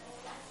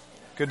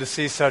Good to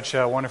see such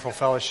a wonderful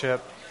fellowship.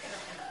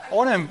 I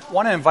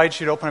want to invite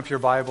you to open up your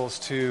Bibles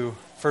to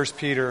 1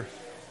 Peter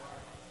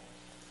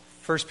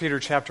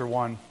chapter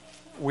 1.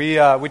 We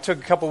took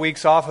a couple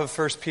weeks off of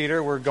 1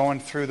 Peter. We're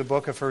going through the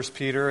book of 1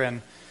 Peter,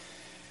 and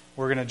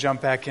we're going to jump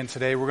back in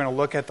today. We're going to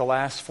look at the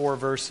last four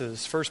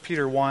verses, 1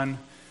 Peter 1,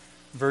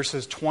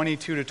 verses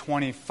 22 to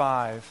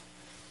 25.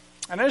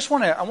 And I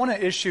want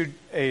to issue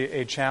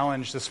a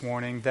challenge this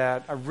morning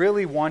that I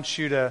really want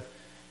you to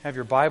have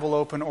your Bible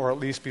open, or at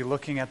least be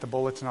looking at the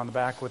bulletin on the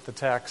back with the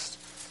text.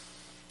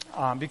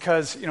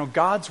 Because,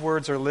 God's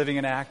words are living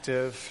and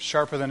active,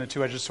 sharper than a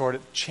two-edged sword.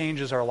 It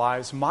changes our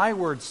lives. My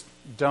words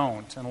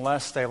don't,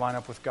 unless they line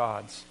up with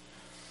God's.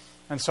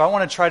 And so I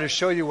want to try to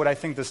show you what I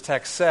think this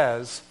text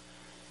says,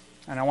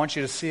 and I want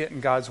you to see it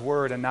in God's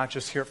word and not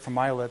just hear it from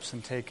my lips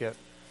and take it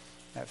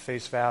at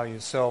face value.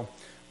 So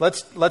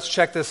let's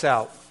check this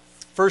out.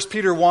 1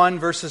 Peter 1,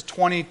 verses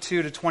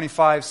 22 to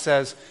 25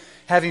 says,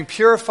 having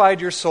purified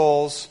your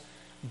souls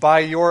by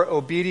your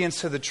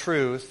obedience to the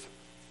truth,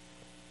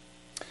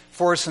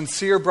 for a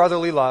sincere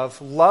brotherly love,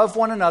 love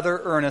one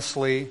another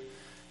earnestly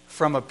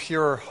from a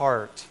pure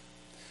heart.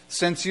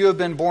 Since you have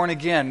been born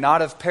again,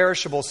 not of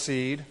perishable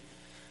seed,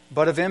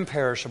 but of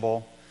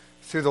imperishable,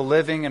 through the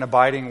living and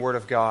abiding Word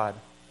of God.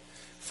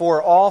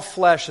 For all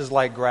flesh is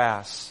like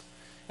grass,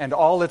 and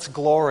all its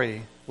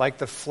glory like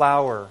the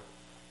flower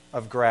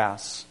of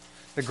grass.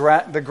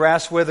 The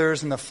grass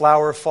withers and the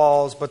flower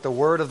falls, but the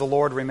word of the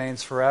Lord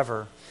remains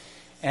forever.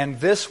 And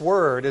this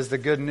word is the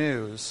good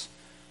news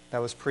that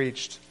was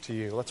preached to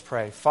you. Let's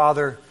pray.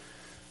 Father,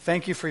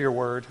 thank you for your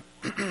word.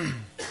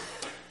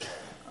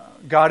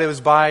 God, it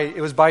was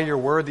by your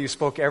word that you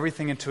spoke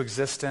everything into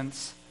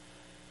existence.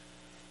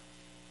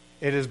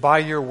 It is by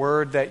your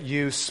word that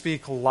you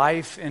speak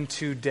life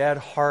into dead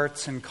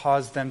hearts and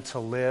cause them to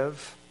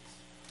live.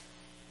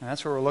 And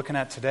that's what we're looking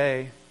at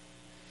today.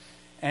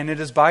 And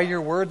it is by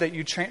your word that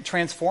you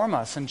transform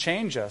us and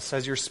change us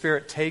as your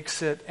Spirit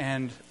takes it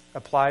and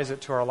applies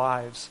it to our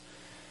lives.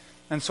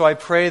 And so I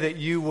pray that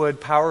you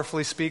would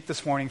powerfully speak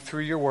this morning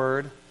through your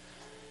word.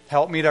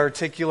 Help me to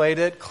articulate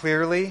it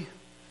clearly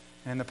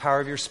in the power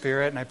of your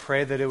Spirit. And I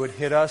pray that it would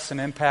hit us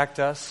and impact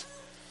us,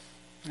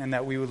 and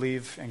that we would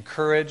leave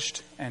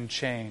encouraged and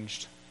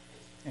changed.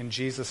 In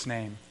Jesus'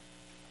 name,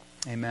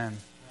 amen.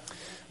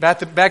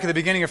 Back at the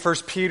beginning of 1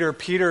 Peter,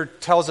 Peter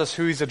tells us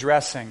who he's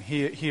addressing.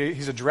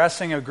 He's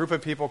addressing a group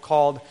of people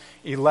called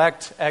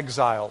elect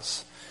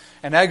exiles.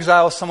 An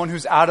exile is someone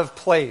who's out of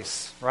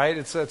place, right?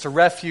 It's a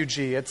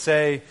refugee. It's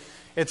a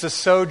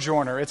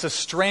sojourner. It's a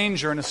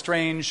stranger in a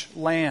strange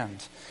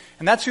land.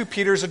 And that's who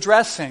Peter's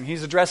addressing.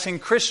 He's addressing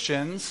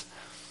Christians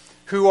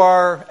who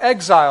are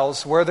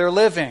exiles where they're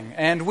living.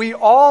 And we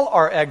all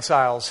are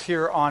exiles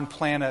here on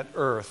planet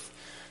Earth.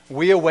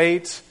 We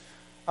await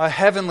a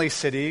heavenly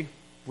city.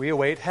 We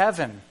await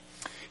heaven.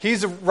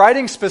 He's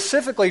writing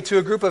specifically to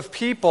a group of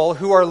people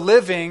who are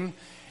living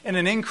in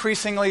an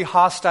increasingly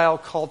hostile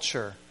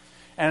culture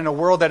and in a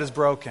world that is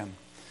broken.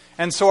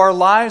 And so our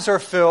lives are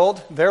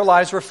filled, their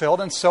lives were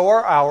filled, and so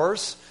are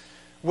ours,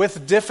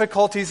 with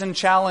difficulties and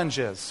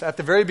challenges. At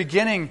the very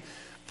beginning,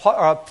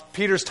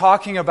 Peter's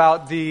talking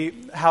about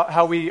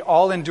how we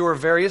all endure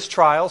various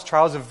trials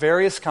of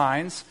various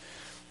kinds,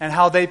 and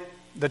how the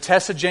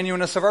tested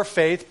genuineness of our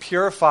faith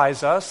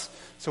purifies us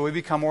so we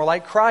become more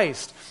like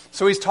Christ.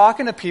 So he's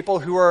talking to people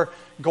who are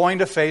going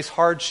to face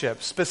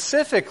hardship,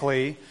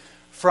 specifically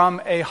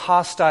from a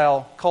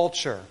hostile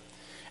culture.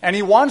 And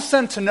he wants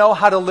them to know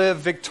how to live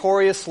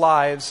victorious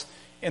lives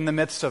in the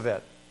midst of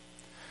it.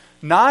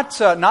 Not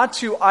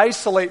to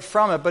isolate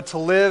from it, but to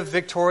live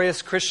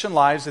victorious Christian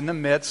lives in the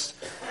midst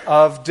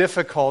of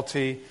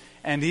difficulty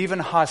and even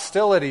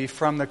hostility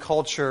from the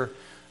culture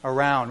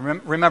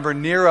around. Remember,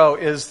 Nero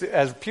is,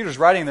 as Peter's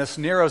writing this,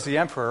 Nero's the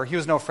emperor. He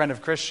was no friend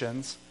of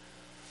Christians.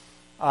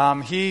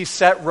 He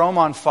set Rome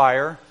on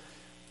fire,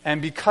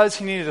 and because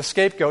he needed a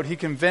scapegoat, he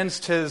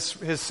convinced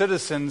his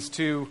citizens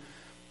to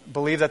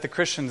believe that the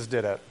Christians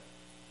did it.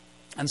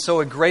 And so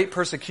a great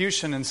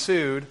persecution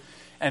ensued,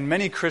 and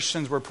many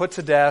Christians were put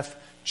to death,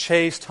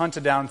 chased,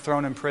 hunted down,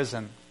 thrown in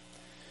prison.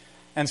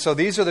 And so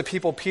these are the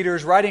people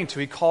Peter's writing to.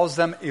 He calls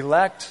them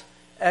elect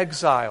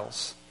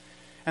exiles.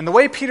 And the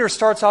way Peter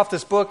starts off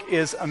this book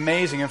is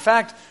amazing. In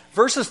fact,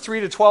 verses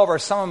 3 to 12 are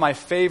some of my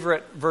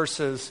favorite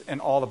verses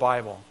in all the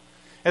Bible.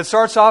 It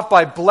starts off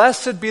by,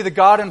 blessed be the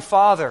God and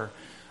Father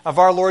of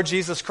our Lord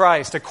Jesus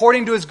Christ.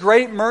 According to his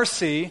great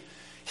mercy,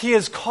 he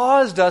has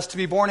caused us to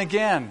be born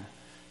again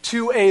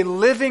to a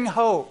living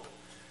hope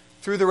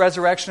through the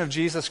resurrection of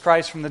Jesus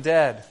Christ from the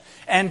dead,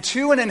 and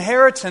to an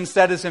inheritance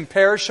that is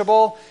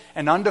imperishable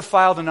and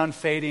undefiled and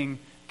unfading,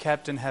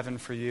 kept in heaven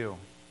for you.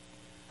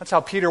 That's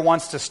how Peter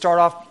wants to start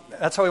off.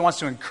 That's how he wants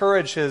to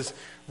encourage his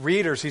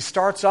readers. He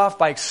starts off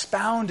by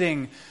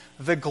expounding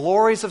the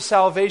glories of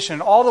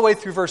salvation. All the way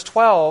through verse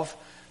 12,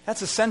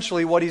 that's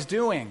essentially what he's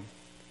doing.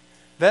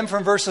 Then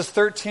from verses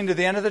 13 to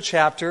the end of the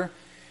chapter,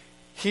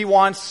 he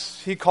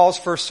calls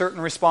for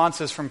certain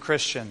responses from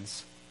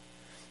Christians.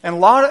 In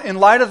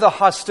light of the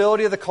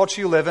hostility of the culture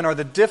you live in, or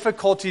the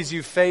difficulties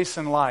you face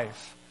in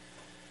life,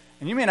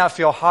 And you may not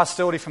feel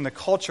hostility from the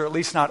culture, at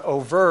least not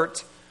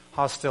overt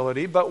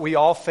hostility, but we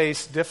all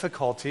face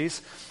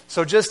difficulties.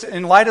 So just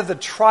in light of the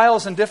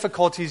trials and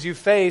difficulties you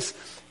face,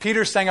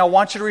 Peter's saying, I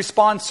want you to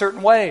respond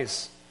certain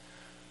ways.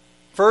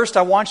 First,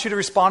 I want you to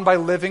respond by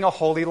living a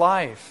holy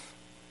life.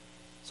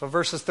 So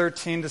verses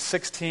 13 to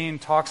 16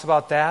 talks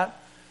about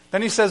that.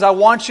 Then he says, I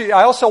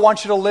also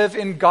want you to live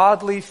in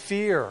godly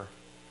fear.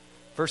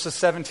 Verses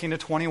 17 to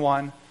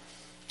 21.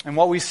 And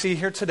what we see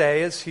here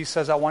today is he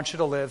says, I want you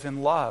to live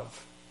in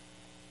love.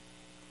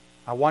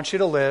 I want you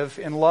to live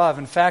in love.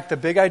 In fact, the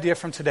big idea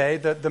from today,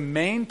 the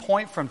main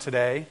point from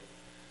today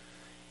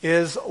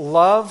is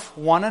love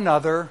one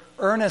another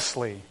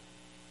earnestly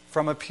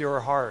from a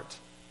pure heart.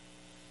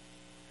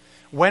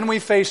 When we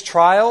face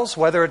trials,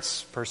 whether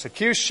it's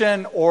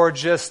persecution or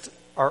just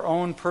our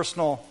own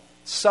personal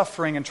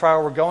suffering and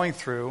trial we're going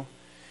through,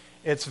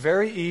 it's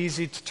very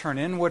easy to turn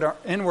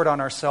inward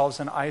on ourselves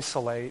and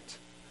isolate.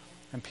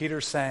 And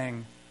Peter's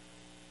saying,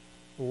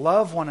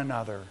 love one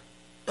another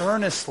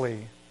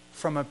earnestly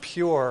from a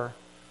pure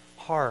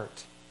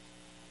heart.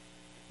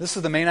 This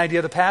is the main idea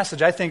of the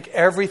passage. I think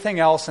everything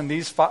else in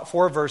these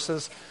 4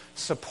 verses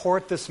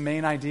support this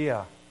main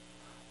idea.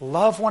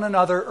 Love one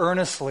another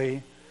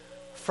earnestly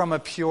from a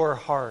pure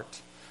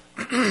heart.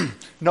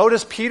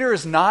 Notice Peter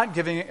is not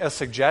giving a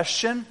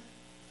suggestion.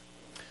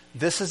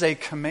 This is a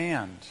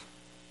command.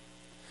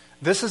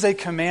 This is a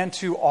command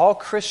to all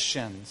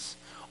Christians,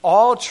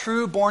 all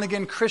true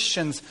born-again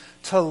Christians,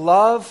 to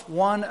love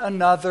one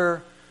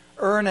another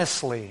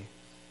earnestly.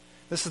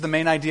 This is the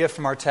main idea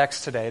from our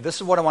text today. This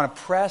is what I want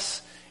to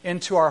press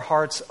into our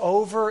hearts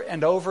over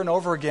and over and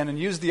over again, and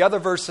use the other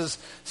verses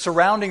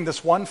surrounding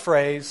this one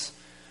phrase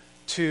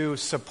to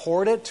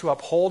support it, to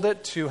uphold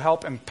it, to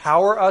help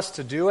empower us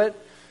to do it.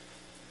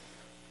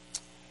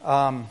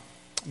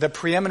 The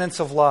preeminence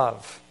of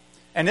love.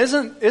 And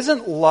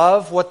isn't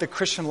love what the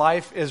Christian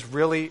life is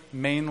really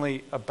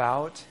mainly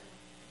about?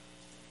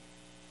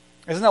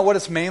 Isn't that what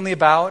it's mainly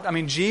about? I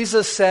mean,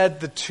 Jesus said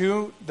the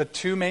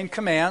two main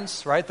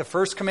commands, right? The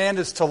first command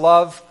is to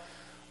love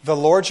the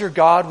Lord your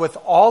God with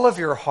all of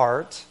your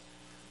heart,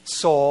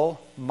 soul,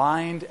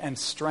 mind, and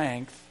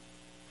strength.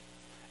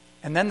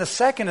 And then the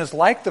second is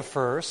like the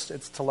first,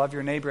 it's to love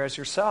your neighbor as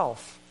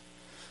yourself.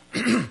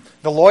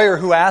 The lawyer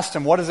who asked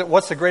him,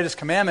 what's the greatest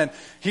commandment?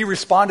 He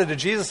responded to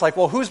Jesus like,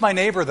 well, who's my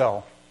neighbor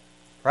though?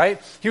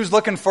 Right? He was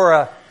looking for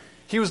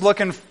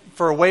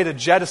a way to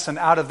jettison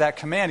out of that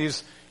command. He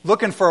was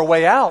looking for a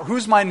way out.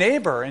 Who's my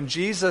neighbor? And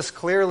Jesus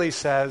clearly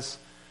says,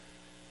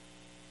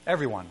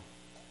 everyone.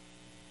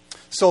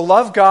 So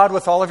love God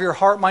with all of your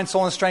heart, mind,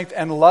 soul, and strength,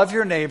 and love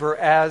your neighbor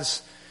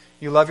as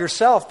you love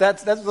yourself.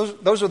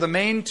 Those are the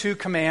main 2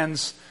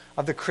 commands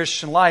of the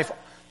Christian life.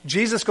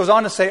 Jesus goes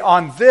on to say,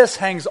 on this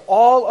hangs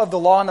all of the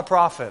law and the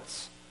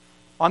prophets.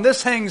 On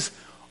this hangs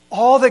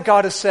all that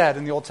God has said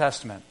in the Old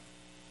Testament.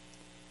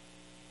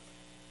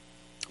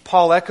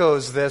 Paul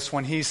echoes this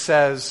when he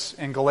says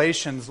in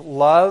Galatians,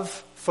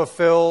 love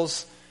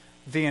fulfills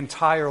the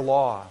entire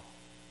law.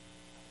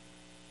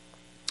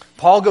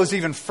 Paul goes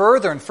even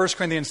further in 1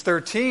 Corinthians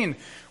 13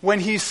 when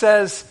he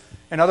says,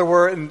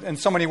 in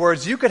so many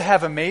words, you could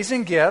have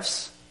amazing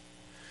gifts,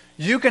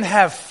 you can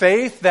have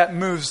faith that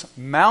moves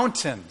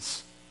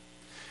mountains,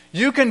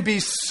 you can be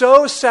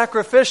so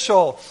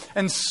sacrificial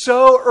and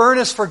so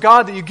earnest for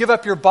God that you give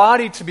up your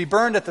body to be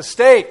burned at the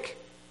stake.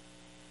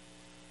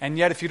 And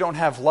yet if you don't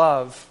have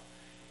love,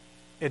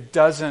 it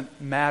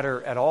doesn't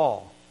matter at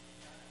all.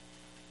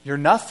 You're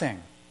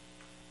nothing.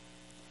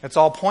 It's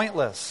all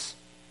pointless.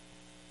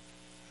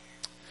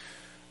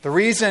 The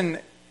reason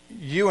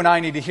you and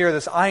I need to hear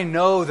this, I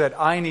know that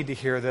I need to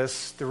hear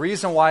this. The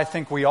reason why I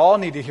think we all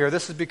need to hear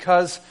this is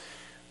because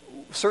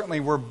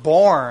certainly we're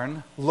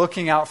born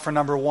looking out for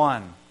number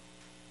 1.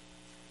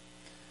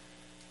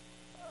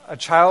 A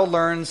child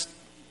learns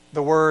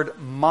the word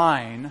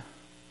mine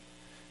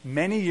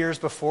many years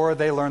before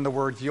they learn the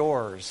word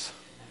yours.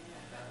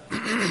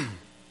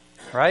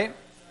 Right?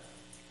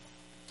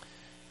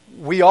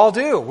 We all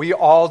do. We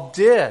all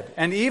did.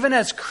 And even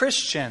as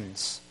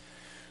Christians,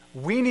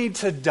 we need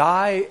to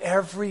die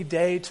every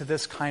day to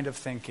this kind of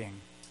thinking.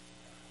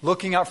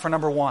 Looking out for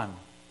number 1.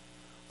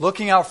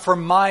 Looking out for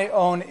my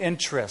own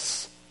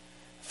interests.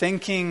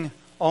 Thinking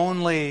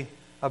only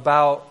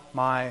about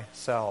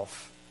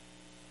myself.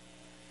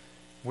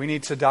 We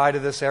need to die to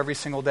this every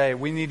single day.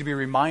 We need to be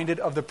reminded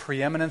of the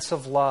preeminence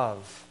of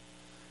love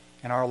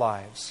in our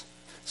lives.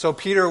 So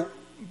Peter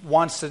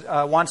wants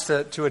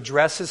to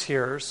address his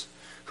hearers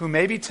who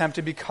may be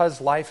tempted because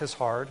life is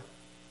hard.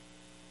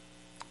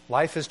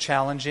 Life is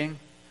challenging,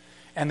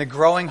 and the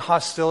growing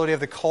hostility of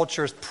the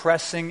culture is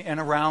pressing in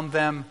around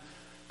them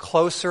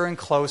closer and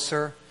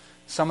closer.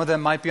 Some of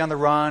them might be on the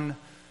run.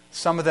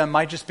 Some of them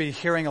might just be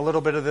hearing a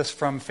little bit of this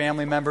from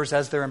family members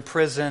as they're in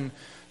prison.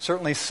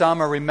 Certainly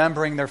some are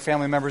remembering their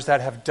family members that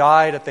have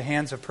died at the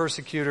hands of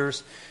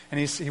persecutors, and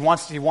he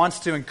wants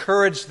to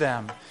encourage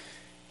them.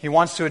 He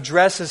wants to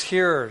address his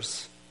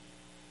hearers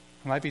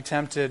who might be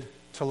tempted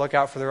to look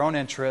out for their own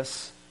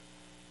interests.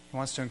 He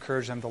wants to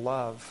encourage them to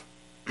love.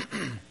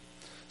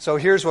 So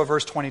here's what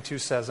verse 22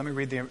 says. Let me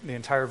read the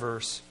entire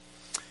verse.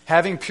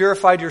 Having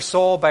purified your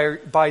soul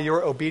by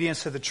your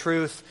obedience to the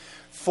truth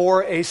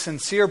for a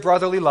sincere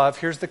brotherly love,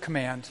 here's the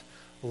command,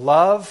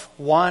 love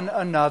one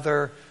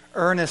another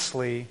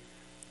earnestly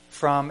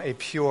from a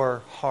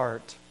pure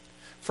heart.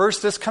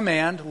 First, this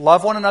command,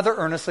 love one another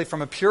earnestly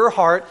from a pure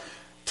heart,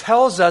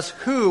 tells us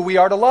who we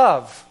are to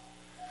love.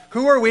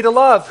 Who are we to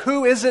love?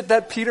 Who is it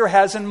that Peter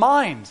has in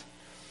mind?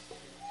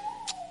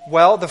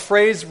 Well, the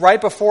phrase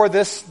right before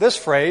this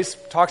phrase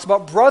talks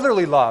about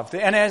brotherly love. The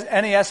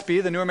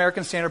NASB, the New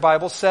American Standard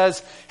Bible,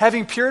 says,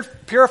 having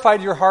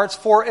purified your hearts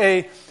for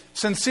a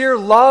sincere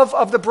love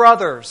of the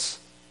brothers.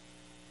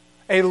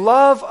 A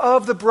love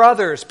of the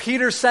brothers.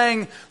 Peter's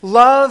saying,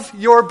 love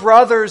your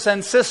brothers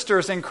and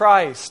sisters in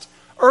Christ.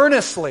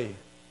 Earnestly,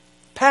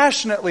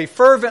 passionately,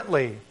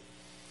 fervently.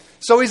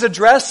 So he's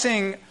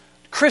addressing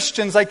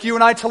Christians like you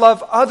and I to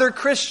love other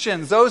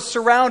Christians, those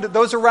around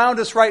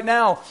us right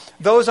now,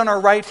 those on our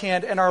right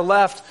hand and our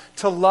left,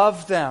 to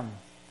love them.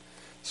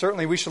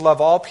 Certainly we should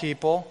love all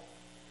people,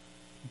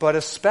 but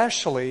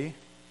especially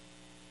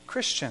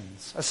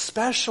Christians,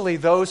 especially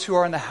those who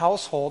are in the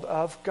household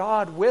of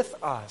God with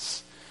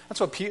us. That's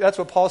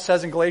what Paul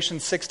says in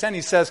Galatians 6:10.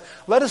 He says,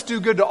 let us do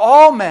good to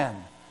all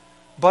men,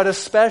 but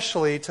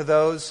especially to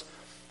those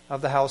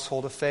of the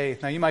household of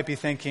faith. Now you might be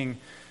thinking,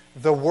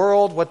 the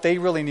world, what they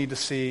really need to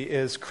see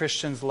is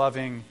Christians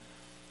loving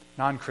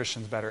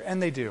non-Christians better.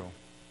 And they do.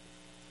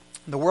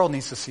 The world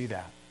needs to see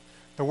that.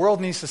 The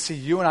world needs to see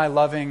you and I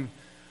loving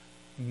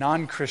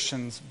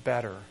non-Christians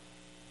better,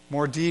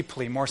 more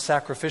deeply, more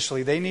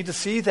sacrificially. They need to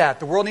see that.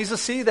 The world needs to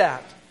see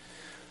that.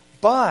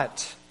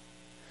 But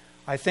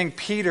I think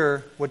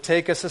Peter would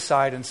take us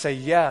aside and say,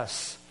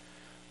 yes,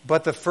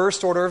 but the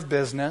first order of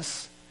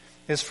business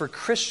is for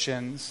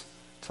Christians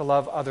to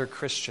love other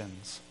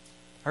Christians.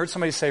 I heard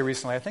somebody say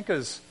recently, I think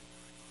it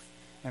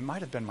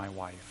might have been my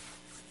wife.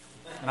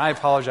 And I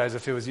apologize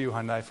if it was you,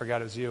 hon, I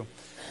forgot it was you.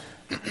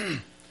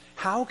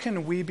 How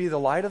can we be the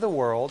light of the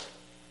world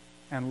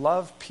and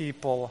love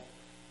people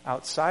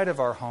outside of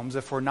our homes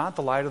if we're not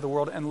the light of the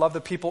world and love the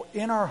people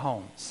in our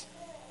homes?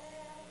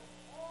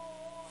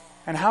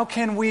 And how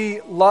can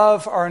we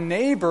love our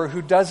neighbor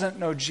who doesn't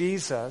know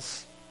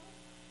Jesus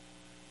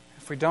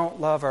if we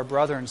don't love our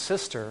brother and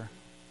sister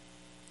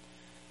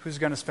who's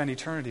going to spend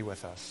eternity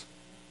with us?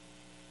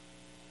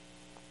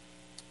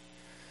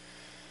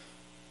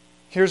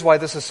 Here's why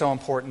this is so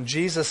important.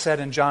 Jesus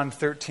said in John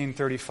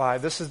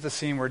 13:35, this is the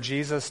scene where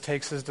Jesus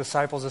takes his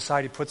disciples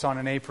aside, he puts on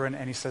an apron,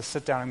 and he says,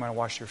 sit down, I'm going to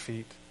wash your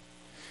feet.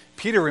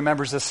 Peter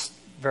remembers this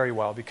very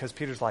well because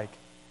Peter's like,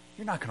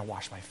 you're not going to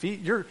wash my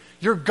feet.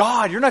 You're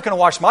God. You're not going to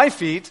wash my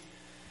feet.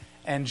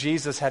 And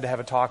Jesus had to have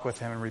a talk with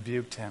him and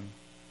rebuked him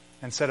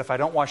and said, if I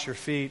don't wash your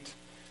feet,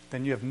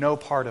 then you have no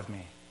part of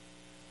me.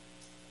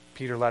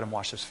 Peter let him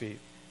wash his feet.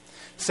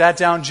 Sat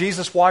down,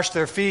 Jesus washed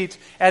their feet.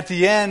 At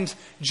the end,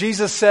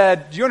 Jesus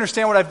said, do you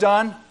understand what I've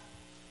done?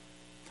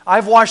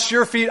 I've washed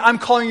your feet. I'm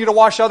calling you to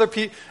wash other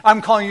feet.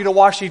 I'm calling you to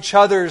wash each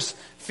other's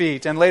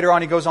feet. And later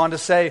on he goes on to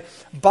say,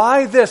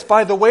 by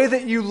the way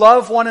that you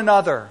love one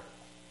another,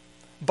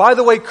 by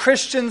the way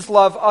Christians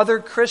love other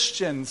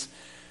Christians,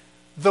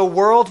 the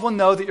world will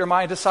know that you're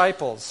my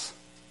disciples.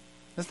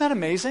 Isn't that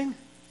amazing?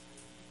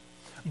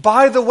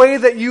 By the way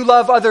that you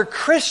love other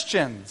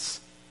Christians,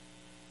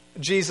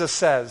 Jesus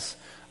says,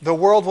 the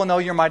world will know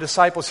you're my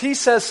disciples. He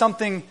says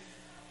something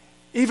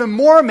even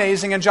more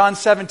amazing in John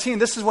 17.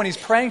 This is when he's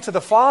praying to the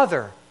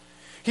Father.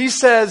 He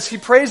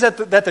prays that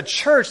the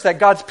church, that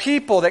God's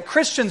people, that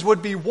Christians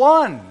would be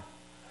one.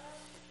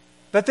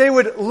 That they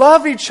would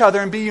love each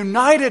other and be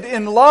united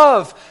in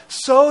love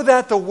so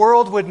that the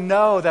world would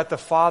know that the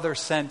Father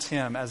sent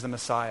him as the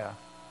Messiah.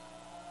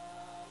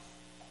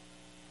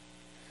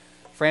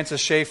 Francis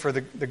Schaeffer,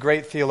 the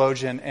great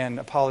theologian and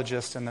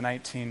apologist in the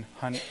late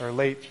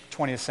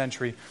 20th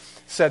century,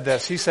 said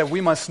this. He said, we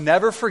must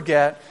never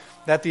forget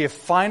that the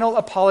final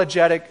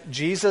apologetic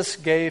Jesus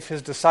gave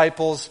his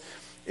disciples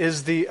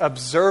is the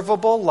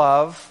observable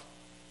love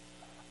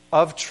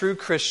of true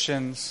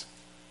Christians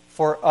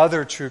for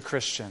other true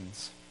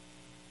Christians.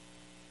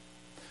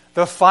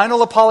 The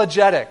final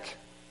apologetic,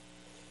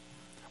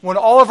 when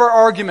all of our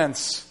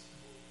arguments,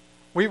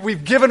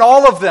 we've given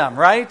all of them,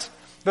 right?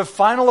 The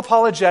final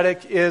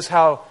apologetic is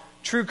how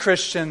true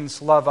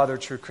Christians love other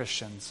true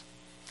Christians.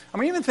 I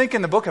mean, even think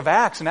in the book of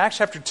Acts, in Acts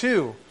chapter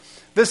 2,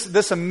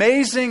 this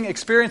amazing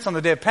experience on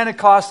the day of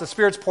Pentecost, the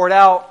Spirit's poured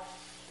out,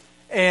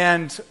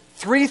 and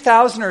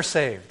 3,000 are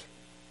saved.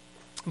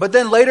 But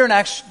then later in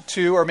Acts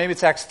 2, or maybe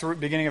it's Acts 3,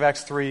 beginning of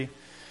Acts 3,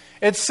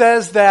 it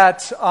says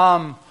that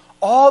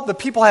all the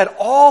people had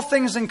all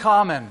things in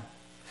common.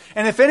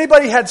 And if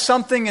anybody had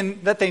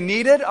something that they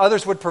needed,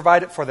 others would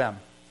provide it for them.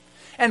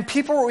 And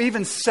people were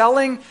even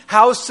selling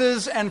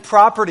houses and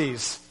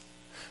properties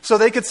so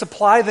they could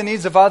supply the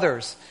needs of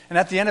others. And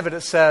at the end of it,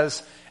 it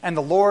says, and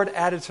the Lord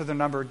added to their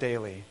number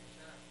daily.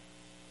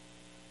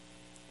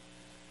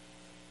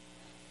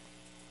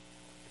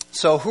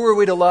 So who are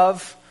we to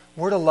love?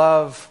 We're to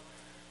love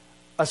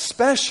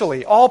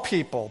especially all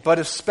people, but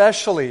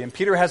especially, and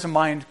Peter has in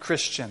mind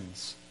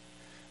Christians.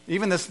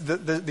 Even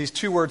these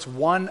two words,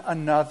 one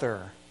another.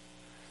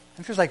 I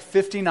think there's like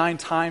 59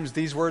 times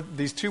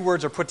these two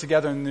words are put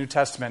together in the New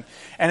Testament.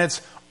 And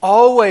it's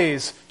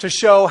always to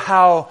show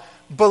how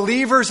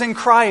believers in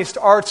Christ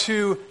are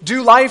to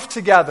do life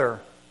together.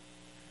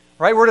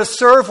 Right? We're to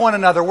serve one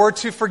another. We're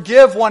to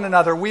forgive one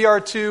another. We are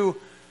to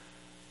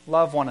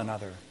love one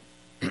another.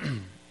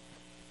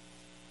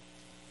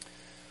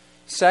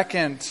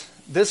 Second,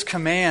 this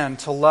command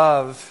to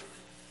love,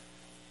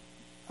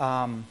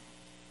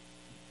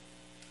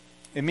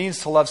 it means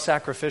to love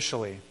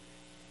sacrificially.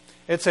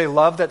 It's a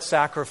love that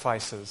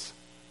sacrifices.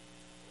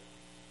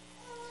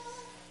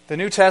 The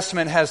New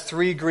Testament has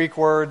 3 Greek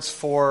words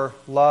for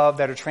love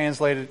that are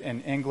translated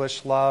in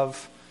English,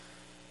 love.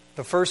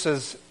 The first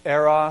is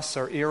eros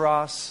or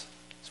eros.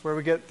 It's where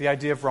we get the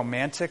idea of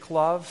romantic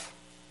love.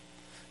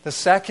 The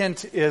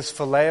second is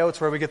phileo.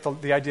 It's where we get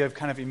the idea of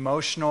kind of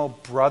emotional,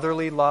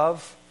 brotherly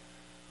love.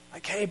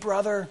 Like, hey,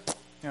 brother,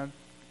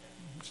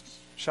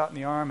 shot in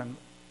the arm and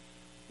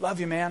love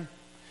you, man.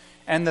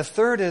 And the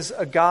third is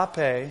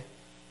agape,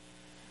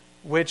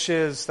 which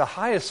is the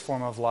highest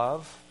form of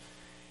love.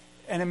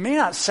 And it may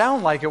not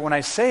sound like it when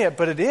I say it,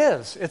 but it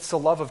is. It's the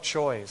love of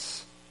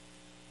choice.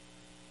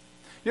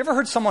 You ever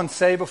heard someone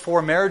say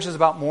before, marriage is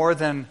about more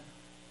than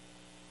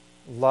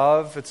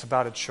love, it's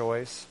about a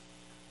choice?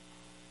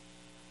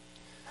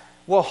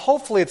 Well,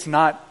 hopefully it's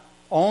not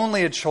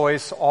only a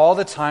choice all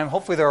the time.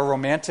 Hopefully there are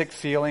romantic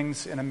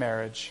feelings in a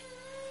marriage.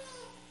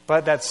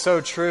 But that's so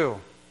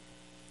true.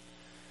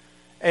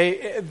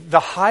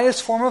 The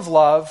highest form of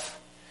love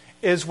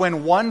is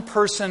when one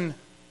person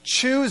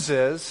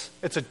chooses,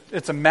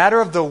 it's a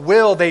matter of the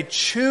will, they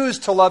choose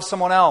to love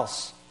someone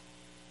else.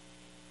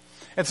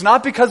 It's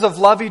not because of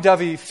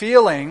lovey-dovey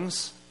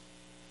feelings,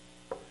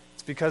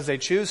 it's because they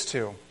choose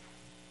to.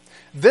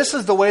 This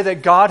is the way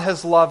that God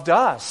has loved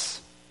us.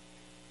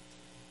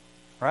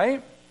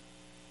 Right?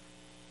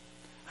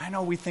 I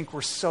know we think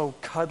we're so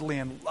cuddly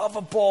and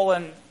lovable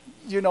and,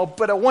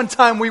 but at one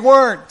time we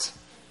weren't.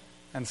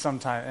 And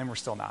we're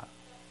still not.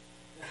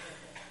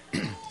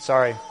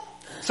 Sorry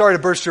to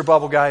burst your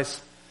bubble, guys.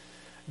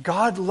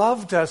 God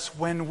loved us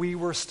when we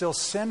were still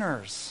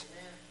sinners.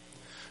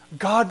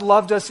 God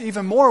loved us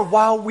even more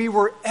while we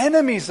were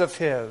enemies of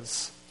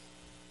His.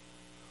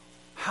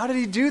 How did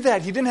He do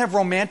that? He didn't have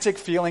romantic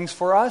feelings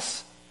for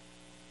us.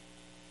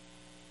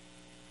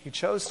 He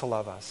chose to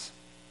love us.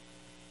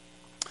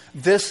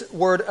 This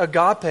word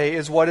agape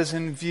is what is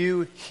in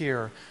view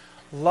here.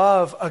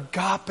 Love,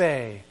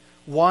 agape,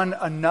 one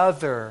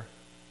another,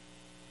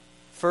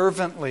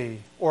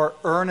 fervently or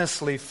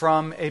earnestly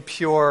from a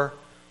pure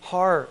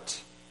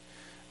heart.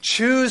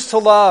 Choose to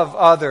love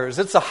others.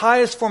 It's the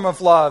highest form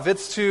of love.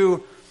 It's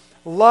to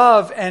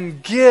love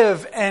and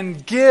give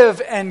and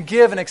give and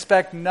give and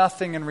expect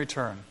nothing in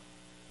return.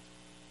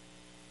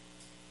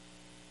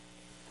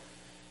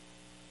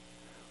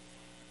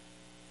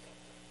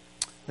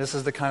 This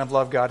is the kind of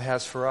love God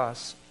has for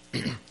us.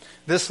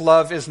 This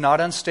love is not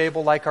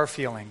unstable like our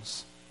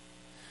feelings.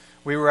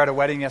 We were at a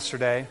wedding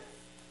yesterday,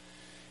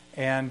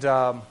 and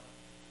I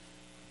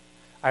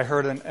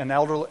heard an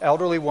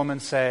elderly woman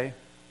say,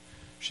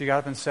 she got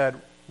up and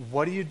said,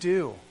 "What do you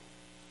do?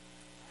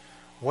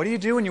 What do you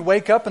do when you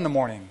wake up in the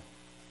morning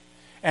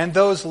and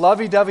those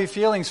lovey-dovey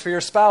feelings for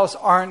your spouse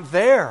aren't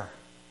there?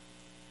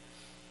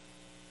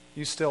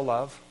 You still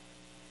love,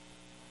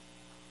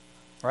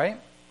 right?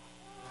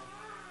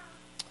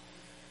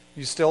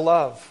 You still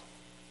love."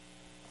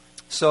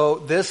 So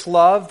this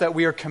love that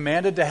we are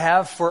commanded to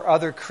have for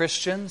other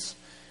Christians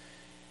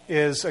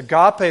is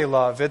agape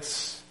love.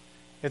 It's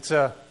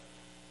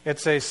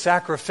a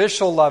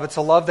sacrificial love. It's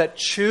a love that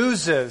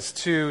chooses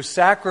to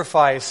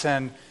sacrifice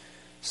and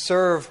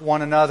serve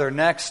one another.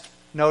 Next,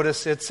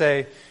 notice it's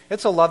a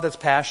love that's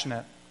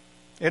passionate.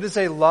 It is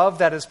a love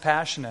that is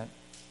passionate.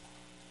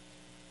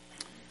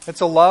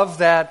 It's a love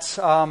that,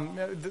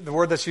 the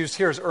word that's used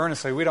here is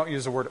earnestly. We don't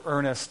use the word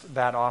earnest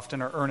that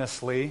often, or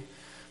earnestly.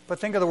 But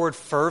think of the word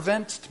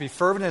fervent. To be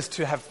fervent is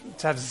to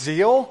have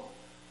zeal.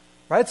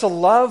 Right? It's a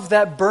love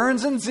that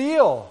burns in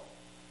zeal.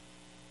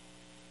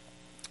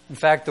 In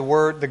fact,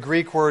 the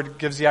Greek word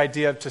gives the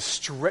idea of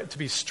to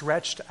be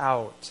stretched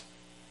out.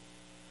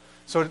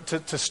 So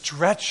to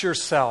stretch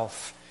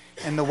yourself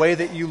in the way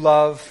that you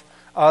love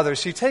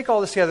others. So you take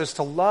all this together. It's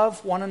to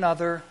love one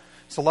another.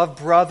 It's to love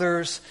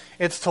brothers.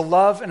 It's to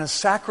love in a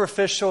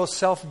sacrificial,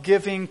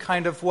 self-giving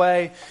kind of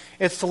way.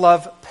 It's to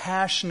love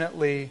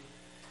passionately.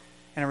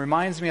 And it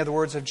reminds me of the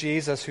words of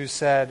Jesus, who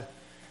said,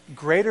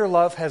 "Greater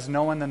love has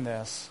no one than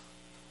this,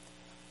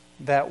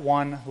 that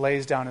one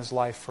lays down his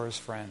life for his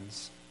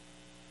friends."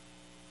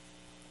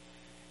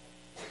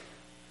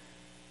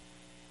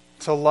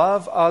 To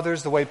love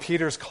others the way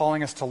Peter's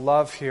calling us to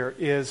love here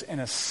is, in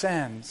a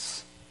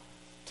sense,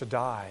 to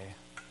die.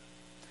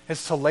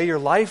 It's to lay your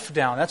life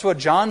down. That's what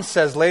John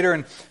says later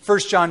in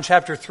 1 John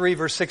chapter 3,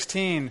 verse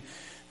 16.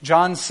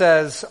 John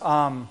says,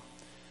 how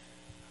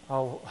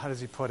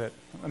does he put it?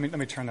 Let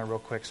me turn there real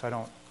quick so I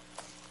don't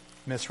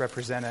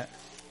misrepresent it.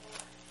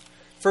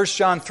 1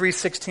 John 3,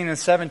 16 and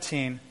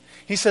 17.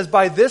 He says,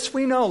 "By this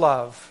we know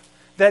love,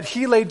 that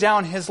he laid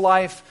down his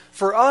life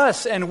for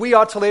us, and we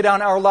ought to lay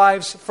down our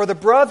lives for the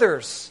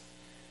brothers.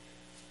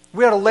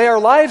 We ought to lay our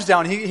lives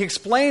down. He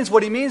explains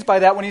what he means by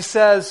that when he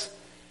says,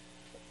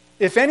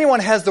 if anyone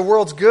has the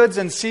world's goods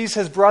and sees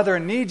his brother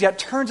in need, yet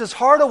turns his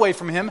heart away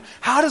from him,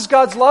 how does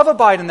God's love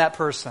abide in that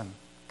person?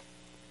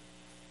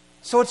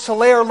 So it's to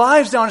lay our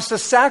lives down, it's to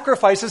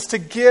sacrifice, it's to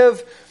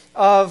give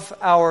of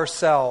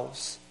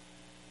ourselves.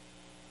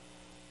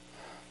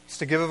 It's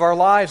to give of our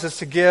lives, it's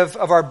to give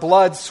of our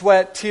blood,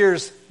 sweat,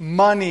 tears,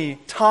 money,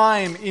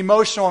 time,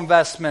 emotional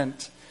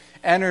investment,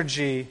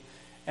 energy,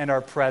 and our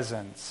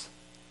presence.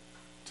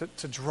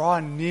 To draw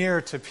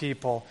near to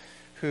people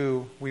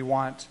who we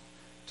want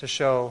to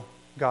show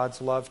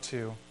God's love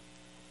to.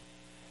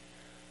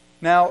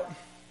 Now,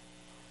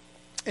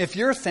 if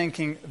you're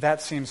thinking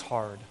that seems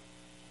hard,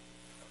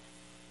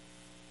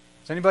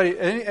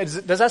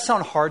 does that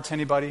sound hard to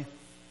anybody?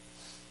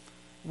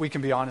 We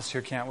can be honest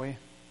here, can't we?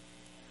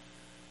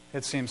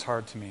 It seems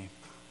hard to me.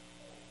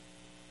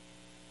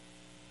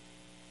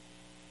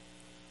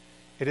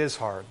 It is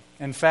hard.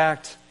 In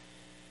fact,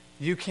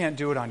 you can't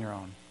do it on your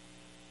own.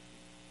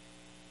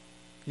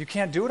 You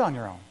can't do it on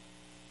your own.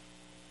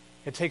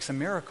 It takes a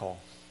miracle.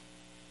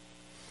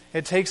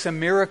 It takes a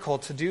miracle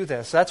to do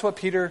this. That's what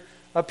Peter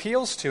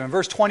appeals to. In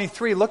verse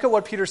 23, look at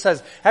what Peter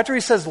says. After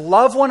he says,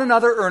 love one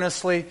another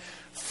earnestly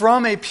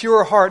from a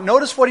pure heart.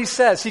 Notice what he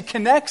says. He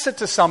connects it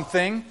to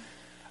something.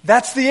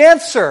 That's the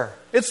answer.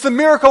 It's the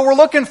miracle we're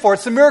looking for.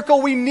 It's the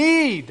miracle we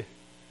need.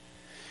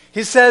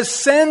 He says,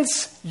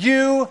 since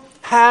you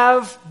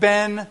have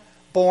been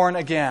born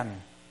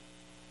again.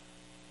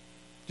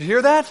 Did you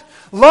hear that?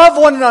 Love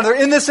one another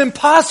in this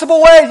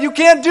impossible way. You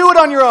can't do it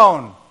on your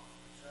own.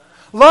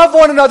 Love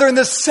one another in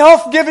this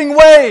self-giving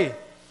way.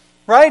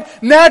 Right?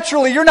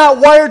 Naturally, you're not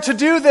wired to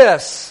do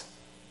this.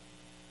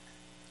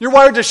 You're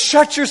wired to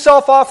shut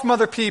yourself off from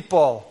other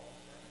people.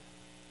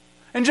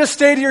 And just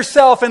stay to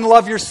yourself and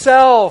love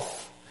yourself.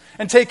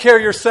 And take care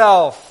of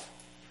yourself.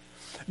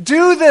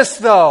 Do this,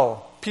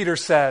 though, Peter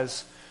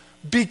says,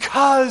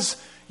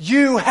 because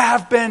you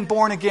have been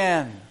born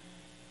again.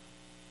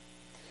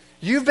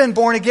 You've been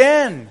born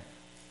again.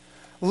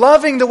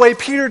 Loving the way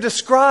Peter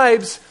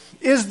describes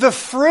is the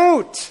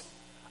fruit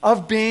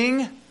of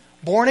being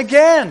born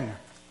again.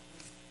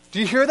 Do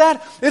you hear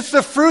that? It's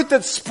the fruit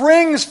that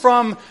springs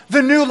from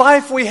the new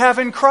life we have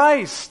in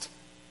Christ.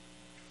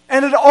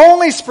 And it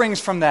only springs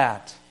from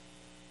that.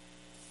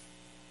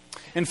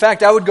 In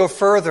fact, I would go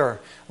further.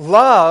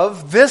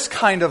 Love, this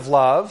kind of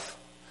love,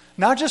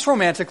 not just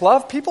romantic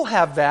love, people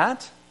have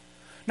that.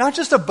 Not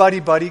just a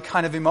buddy-buddy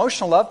kind of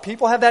emotional love.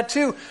 People have that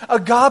too.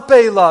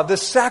 Agape love,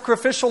 this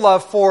sacrificial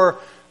love for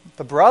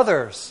the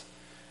brothers.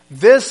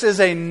 This is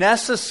a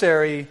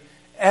necessary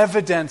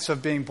evidence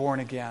of being born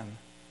again.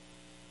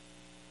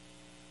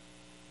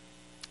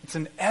 It's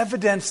an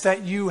evidence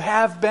that you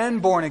have been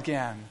born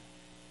again.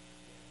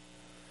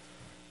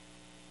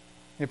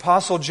 The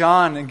Apostle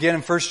John, again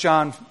in 1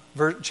 John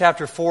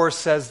chapter 4,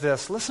 says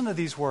this. Listen to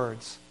these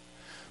words.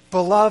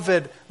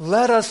 Beloved,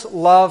 let us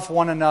love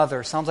one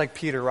another. Sounds like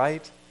Peter,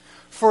 right?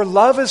 For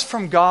love is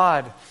from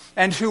God,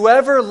 and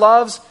whoever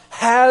loves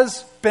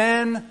has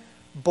been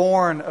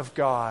born of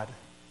God.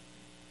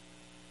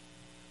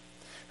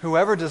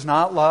 Whoever does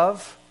not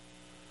love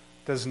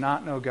does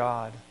not know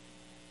God,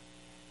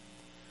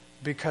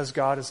 because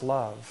God is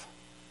love.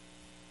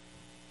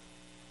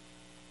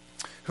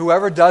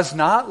 Whoever does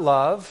not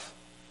love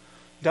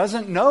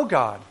doesn't know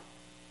God.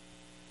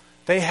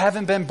 They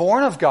haven't been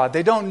born of God.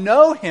 They don't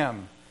know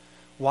Him.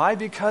 Why?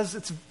 Because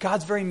it's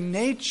God's very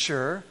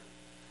nature.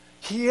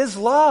 He is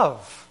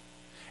love.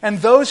 And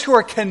those who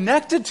are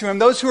connected to Him,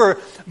 those who are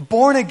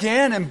born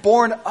again and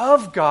born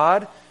of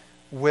God,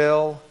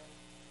 will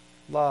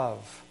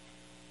love.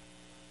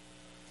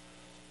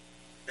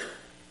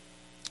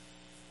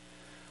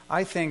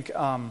 I think,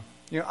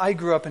 I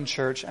grew up in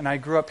church and I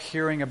grew up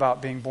hearing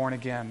about being born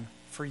again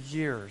for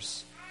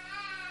years.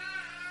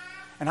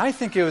 And I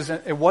think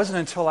it wasn't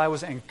until I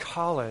was in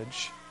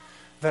college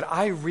that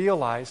I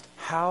realized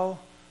how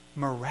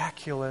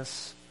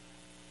miraculous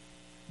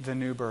the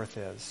new birth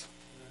is.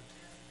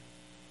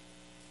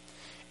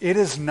 It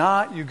is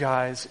not, you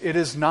guys, it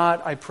is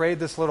not, I prayed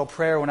this little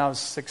prayer when I was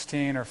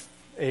 16 or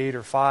 8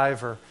 or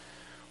 5 or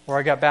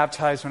I got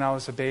baptized when I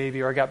was a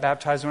baby or I got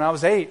baptized when I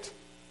was 8.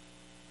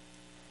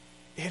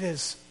 It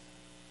is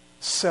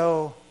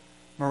so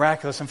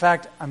miraculous. In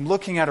fact, I'm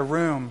looking at a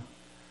room,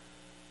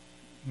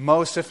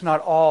 most, if not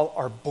all,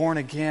 are born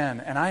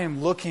again, and I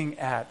am looking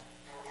at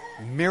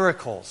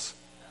miracles.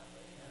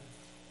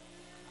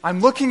 I'm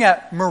looking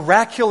at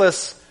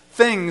miraculous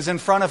things in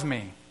front of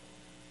me.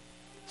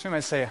 So you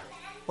might say,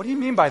 what do you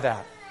mean by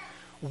that?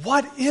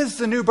 What is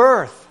the new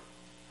birth?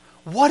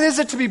 What is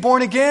it to be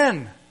born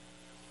again?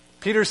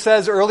 Peter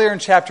says earlier in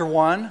chapter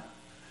 1,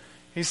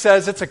 he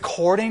says it's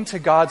according to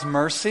God's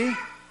mercy.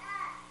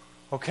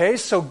 Okay,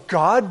 so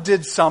God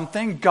did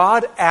something.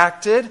 God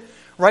acted,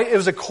 right? It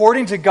was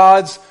according to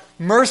God's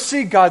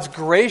mercy, God's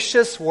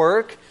gracious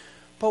work.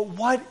 But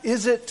what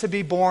is it to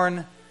be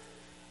born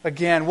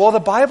again? Well, the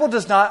Bible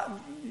does not,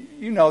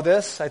 you know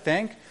this, I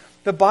think.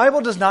 The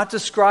Bible does not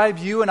describe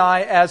you and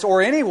I as,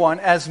 or anyone,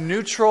 as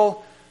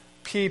neutral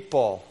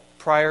people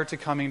prior to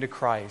coming to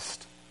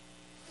Christ.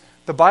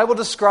 The Bible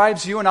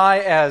describes you and I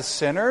as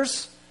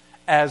sinners,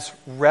 as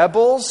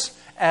rebels,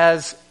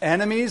 as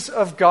enemies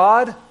of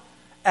God,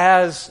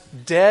 as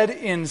dead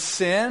in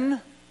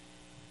sin.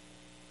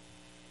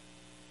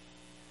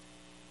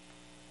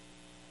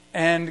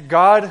 And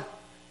God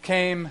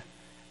came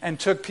and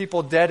took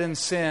people dead in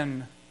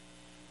sin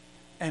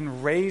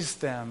and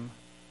raised them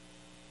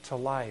to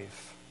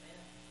life.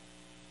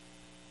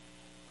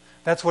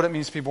 That's what it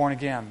means to be born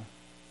again.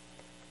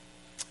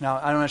 Now,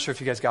 I'm not sure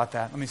if you guys got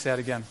that. Let me say that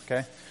again,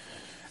 okay?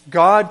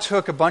 God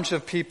took a bunch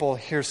of people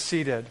here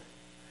seated.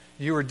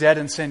 You were dead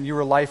in sin. You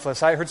were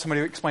lifeless. I heard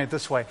somebody explain it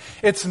this way.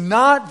 It's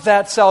not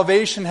that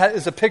salvation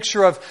is a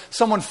picture of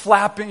someone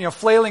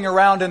flailing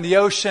around in the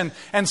ocean,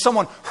 and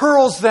someone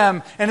hurls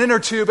them an inner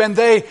tube and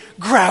they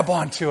grab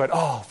onto it.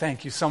 Oh,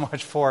 thank you so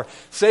much for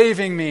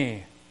saving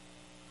me.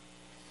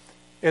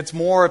 It's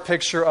more a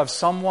picture of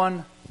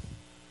someone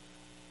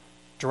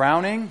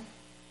drowning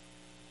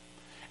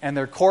and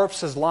their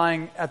corpse is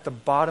lying at the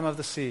bottom of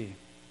the sea.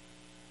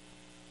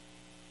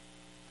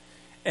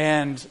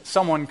 And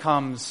someone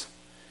comes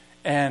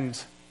and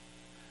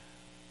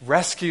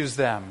rescues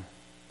them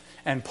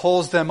and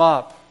pulls them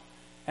up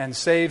and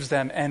saves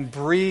them and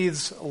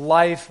breathes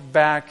life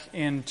back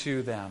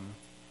into them.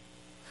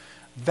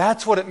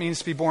 That's what it means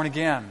to be born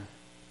again.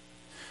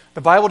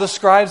 The Bible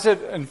describes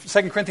it in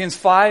 2 Corinthians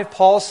 5.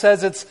 Paul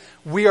says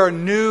we are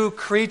new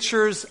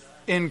creatures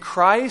in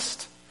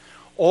Christ.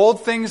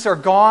 Old things are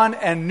gone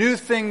and new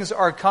things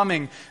are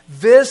coming.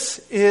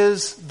 This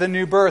is the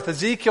new birth.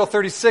 Ezekiel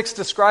 36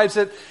 describes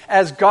it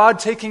as God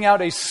taking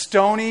out a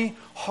stony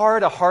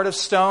heart, a heart of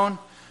stone.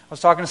 I was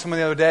talking to someone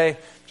the other day,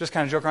 just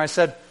kind of joking around. I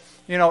said,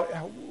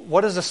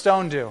 what does a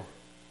stone do?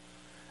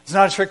 It's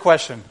not a trick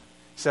question.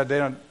 He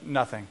said,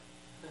 nothing.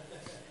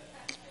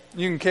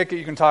 You can kick it,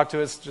 you can talk to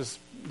it, it just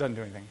doesn't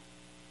do anything.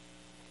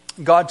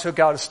 God took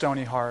out a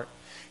stony heart.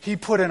 He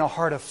put in a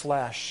heart of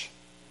flesh.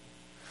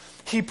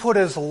 He put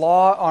His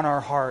law on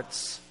our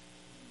hearts.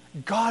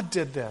 God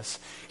did this.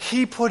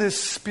 He put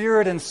His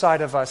Spirit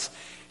inside of us.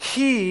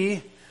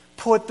 He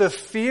put the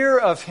fear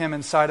of Him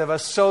inside of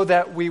us so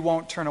that we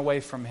won't turn away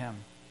from Him.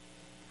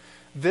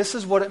 This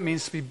is what it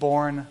means to be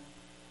born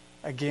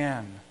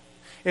again.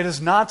 It is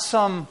not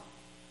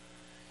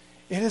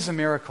it is a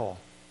miracle.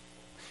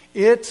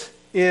 It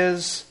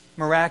is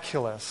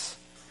miraculous.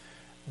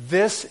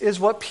 This is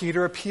what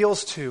Peter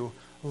appeals to.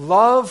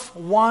 Love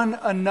one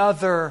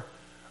another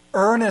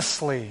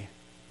earnestly,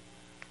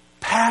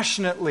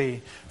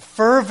 passionately,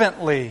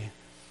 fervently,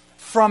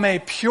 from a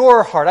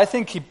pure heart. I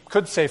think he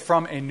could say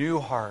from a new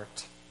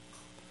heart,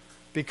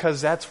 because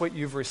that's what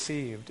you've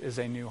received, is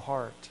a new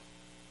heart.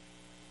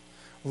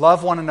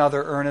 Love one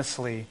another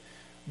earnestly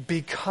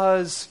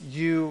because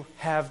you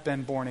have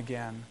been born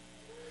again.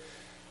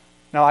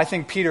 Now, I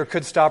think Peter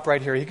could stop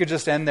right here. He could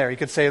just end there. He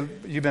could say,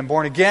 you've been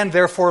born again,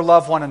 therefore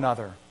love one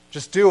another.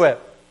 Just do it.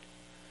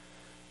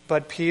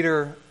 But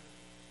Peter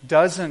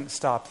doesn't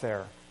stop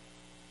there.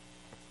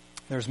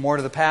 There's more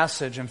to the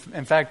passage.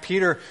 In fact,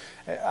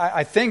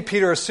 I think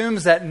Peter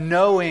assumes that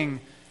knowing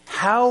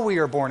how we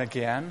are born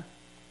again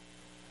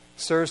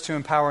serves to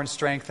empower and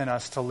strengthen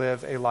us to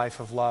live a life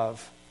of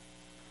love.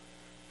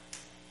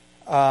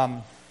 So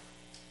I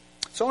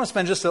want to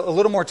spend just a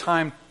little more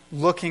time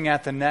looking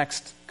at the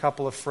next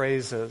couple of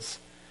phrases.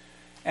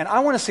 And I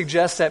want to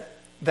suggest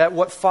that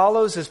what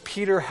follows is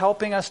Peter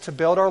helping us to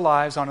build our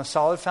lives on a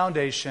solid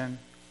foundation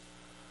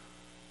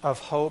of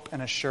hope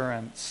and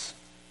assurance,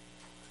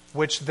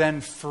 which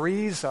then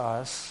frees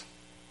us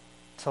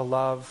to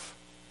love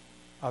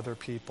other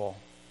people.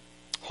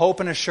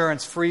 Hope and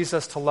assurance frees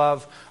us to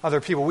love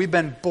other people. We've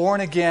been born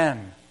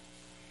again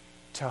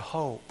to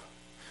hope.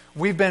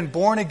 We've been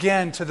born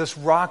again to this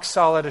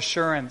rock-solid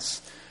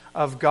assurance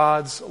of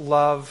God's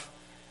love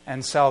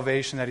and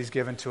salvation that He's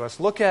given to us.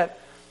 Look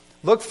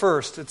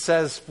first. It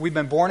says we've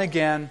been born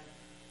again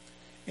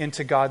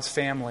into God's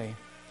family,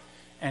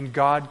 and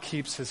God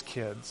keeps His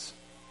kids.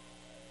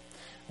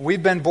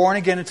 We've been born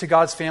again into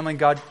God's family,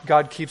 and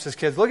God keeps His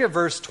kids. Look at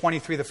verse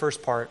 23, the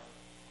first part.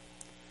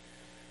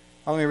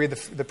 Let me read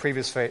the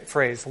previous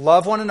phrase.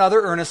 Love one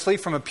another earnestly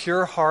from a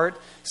pure heart,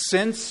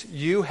 since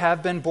you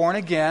have been born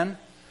again,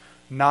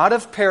 not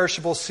of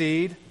perishable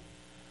seed,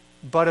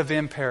 but of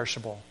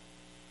imperishable.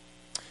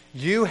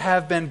 You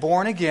have been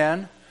born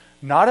again,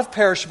 not of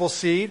perishable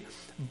seed,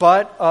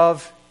 but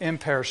of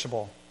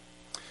imperishable.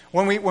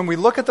 When we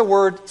look at the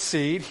word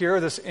seed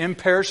here, this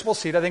imperishable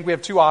seed, I think we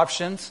have two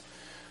options.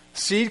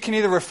 Seed can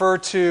either refer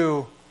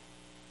to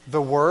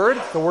the Word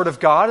of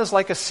God is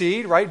like a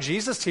seed, right?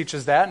 Jesus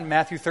teaches that in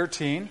Matthew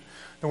 13.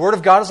 The Word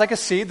of God is like a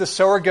seed. The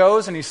sower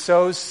goes and he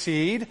sows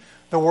seed,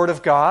 the Word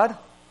of God.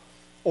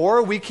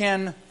 Or we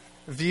can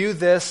view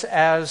this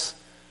as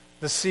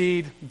the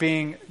seed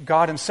being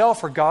God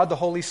Himself or God the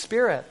Holy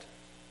Spirit.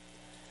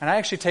 And I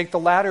actually take the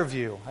latter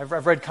view.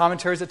 I've read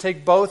commentaries that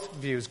take both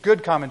views.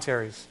 Good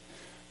commentaries,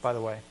 by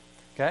the way.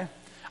 Okay?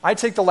 I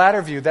take the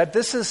latter view, that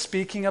this is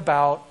speaking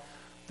about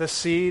the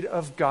seed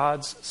of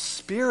God's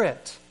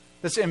Spirit.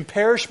 This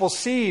imperishable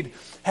seed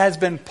has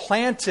been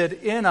planted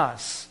in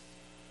us.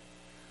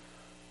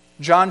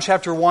 John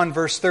chapter 1,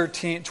 verse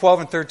 12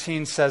 and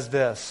 13 says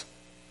this,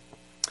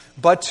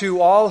 "But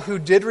to all who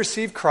did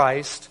receive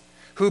Christ,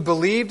 who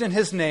believed in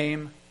His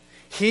name,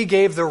 He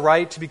gave the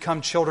right to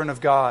become children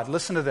of God."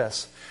 Listen to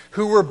this.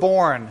 "Who were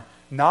born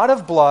not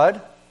of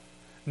blood,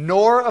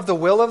 nor of the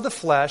will of the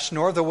flesh,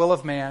 nor of the will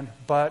of man,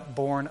 but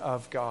born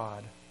of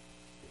God."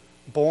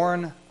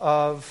 Born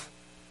of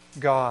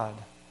God.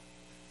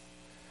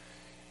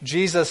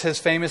 Jesus, his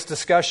famous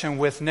discussion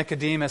with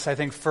Nicodemus, I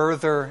think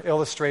further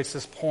illustrates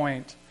this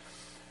point.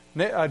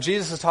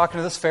 Jesus is talking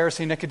to this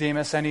Pharisee,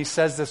 Nicodemus, and he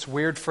says this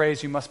weird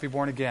phrase, "You must be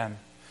born again."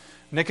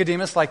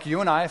 Nicodemus, like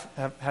you and I,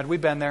 had we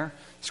been there,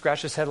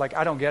 scratched his head like,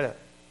 "I don't get it."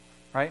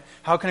 Right?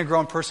 How can a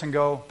grown person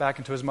go back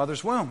into his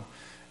mother's womb?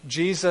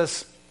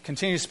 Jesus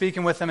continues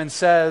speaking with him and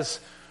says,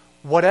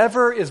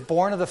 "Whatever is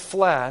born of the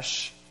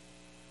flesh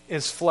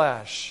is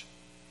flesh.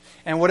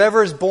 And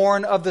whatever is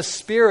born of the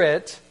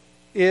Spirit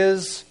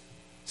is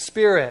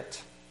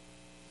spirit."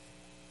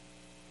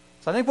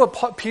 So I think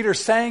what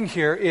Peter's saying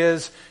here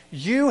is,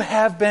 you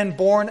have been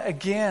born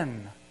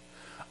again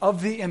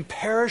of the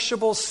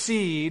imperishable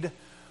seed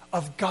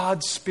of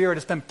God's Spirit.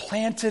 It's been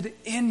planted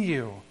in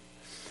you.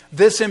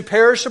 This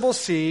imperishable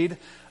seed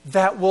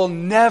that will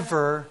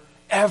never,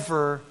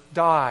 ever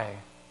die.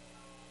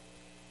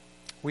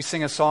 We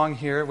sing a song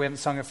here. We haven't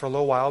sung it for a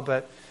little while,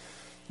 but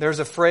there's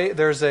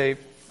a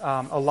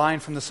line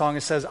from the song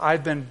that says,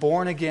 "I've been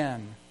born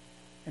again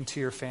into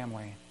your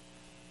family."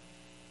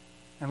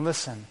 And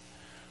listen,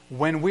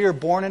 when we are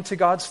born into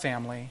God's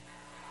family,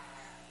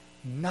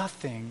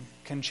 nothing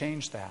can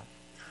change that.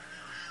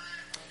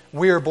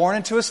 We are born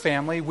into His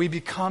family, we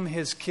become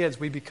His kids,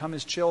 we become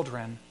His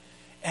children,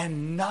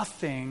 and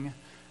nothing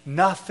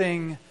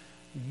can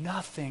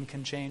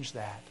change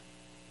that.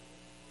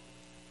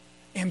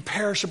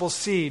 Imperishable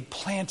seed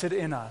planted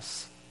in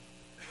us.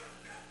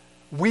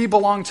 We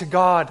belong to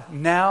God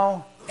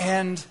now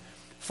and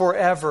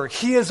forever.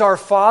 He is our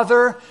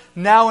Father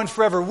now and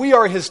forever. We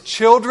are His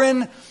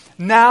children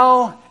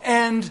now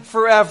and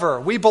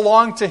forever. We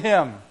belong to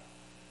Him.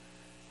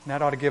 And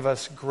that ought to give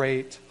us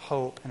great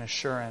hope and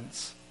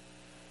assurance.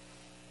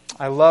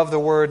 I love the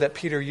word that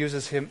Peter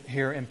uses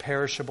here,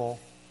 imperishable.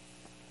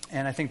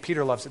 And I think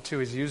Peter loves it too.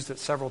 He's used it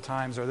several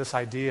times, or this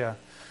idea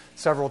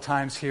several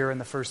times here in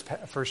the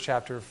first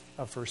chapter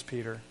of 1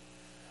 Peter.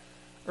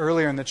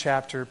 Earlier in the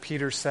chapter,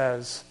 Peter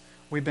says,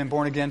 we've been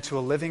born again to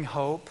a living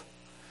hope,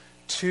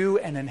 to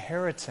an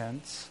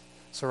inheritance.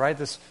 So, right,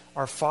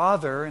 our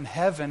Father in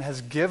heaven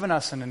has given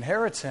us an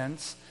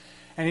inheritance,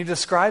 and He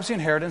describes the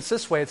inheritance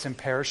this way: it's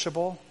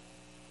imperishable,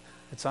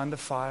 it's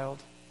undefiled,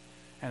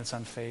 and it's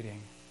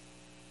unfading.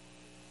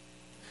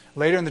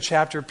 Later in the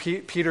chapter,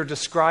 Peter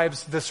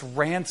describes this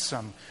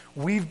ransom.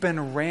 We've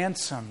been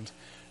ransomed,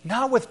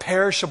 not with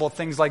perishable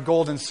things like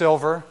gold and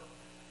silver.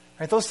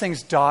 Right? Those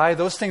things die,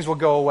 those things will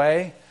go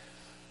away.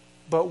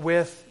 But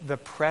with the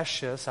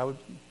precious, I would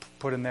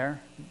put in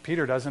there,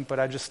 Peter doesn't, but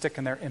I just stick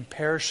in there,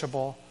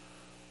 imperishable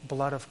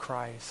blood of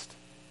Christ.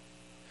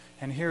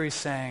 And here he's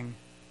saying,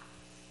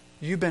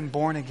 you've been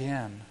born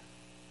again.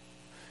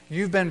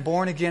 You've been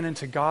born again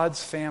into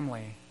God's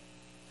family.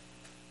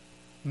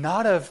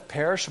 Not of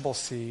perishable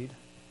seed,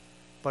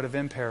 but of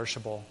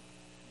imperishable.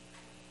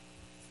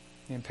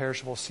 The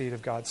imperishable seed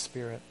of God's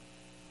Spirit.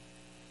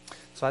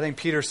 So I think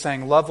Peter's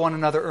saying, love one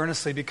another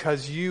earnestly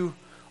because you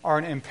are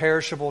an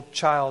imperishable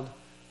child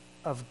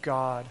of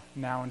God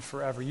now and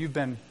forever. You've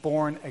been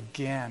born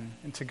again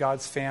into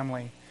God's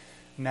family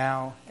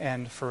now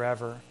and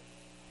forever.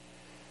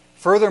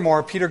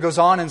 Furthermore, Peter goes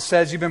on and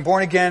says, you've been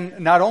born again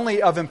not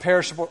only of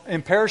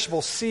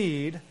imperishable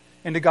seed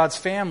into God's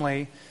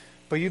family,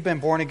 but you've been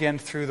born again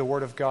through the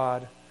Word of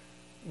God,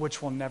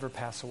 which will never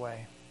pass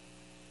away.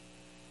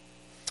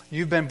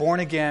 You've been born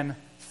again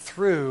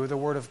through the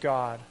Word of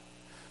God.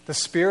 The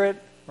Spirit,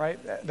 right?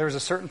 There was a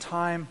certain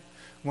time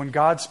when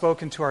God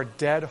spoke into our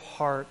dead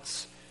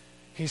hearts.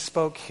 He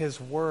spoke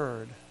His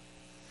Word,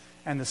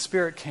 and the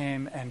Spirit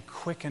came and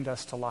quickened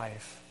us to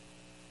life.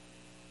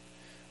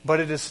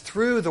 But it is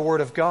through the Word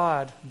of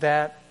God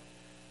that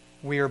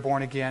we are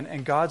born again,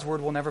 and God's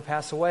Word will never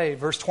pass away.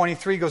 Verse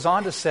 23 goes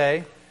on to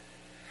say,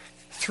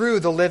 through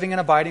the living and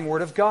abiding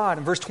Word of God.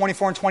 And verse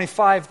 24 and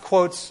 25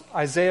 quotes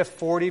Isaiah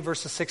 40,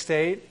 verses 6 to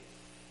 8.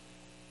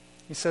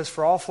 He says,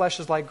 for all flesh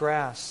is like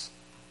grass,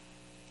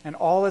 and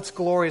all its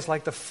glory is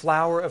like the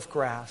flower of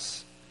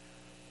grass.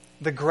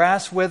 The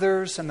grass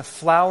withers and the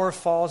flower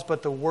falls,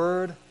 but the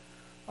word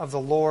of the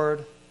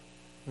Lord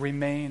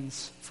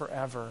remains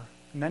forever.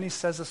 And then he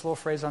says this little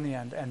phrase on the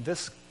end, and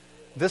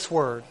this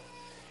word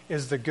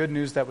is the good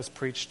news that was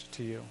preached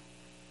to you.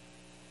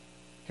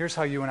 Here's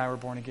how you and I were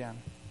born again.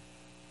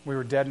 We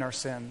were dead in our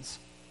sins,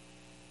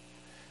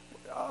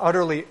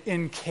 utterly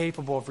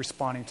incapable of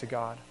responding to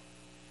God.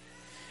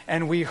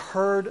 And we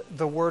heard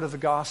the word of the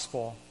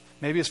gospel.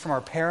 Maybe it's from our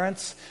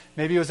parents.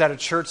 Maybe it was at a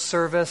church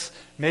service.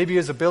 Maybe it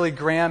was a Billy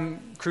Graham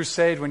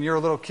crusade when you were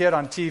a little kid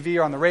on TV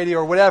or on the radio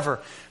or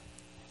whatever.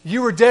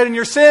 You were dead in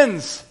your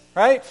sins,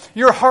 right?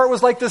 Your heart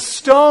was like this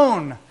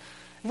stone.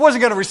 It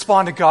wasn't going to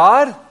respond to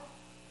God.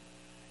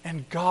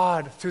 And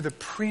God, through the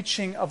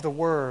preaching of the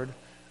Word,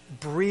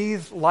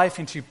 breathed life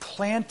into you,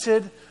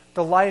 planted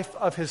the life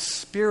of His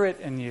Spirit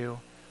in you,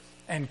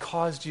 and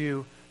caused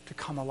you to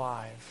come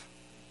alive.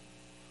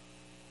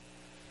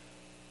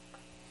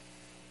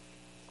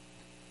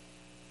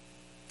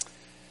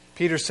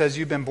 Peter says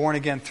you've been born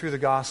again through the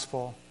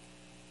gospel.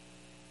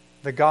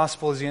 The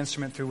gospel is the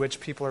instrument through which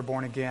people are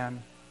born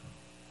again.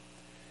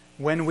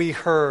 When we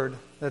heard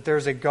that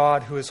there's a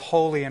God who is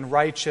holy and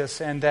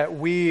righteous, and that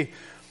we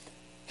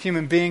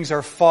human beings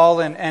are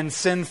fallen and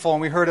sinful,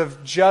 and we heard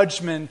of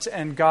judgment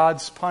and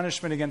God's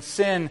punishment against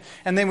sin,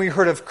 and then we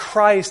heard of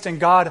Christ, and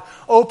God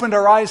opened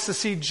our eyes to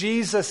see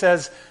Jesus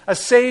as a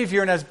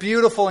Savior and as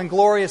beautiful and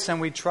glorious, and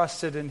we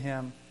trusted in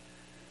Him.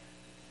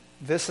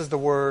 This is the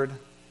word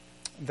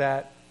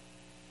that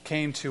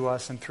came to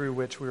us and through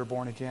which we were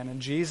born again. And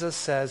Jesus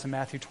says in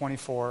Matthew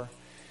 24,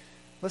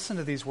 listen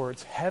to these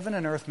words, heaven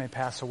and earth may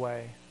pass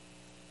away,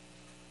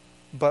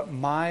 but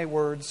my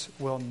words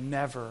will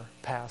never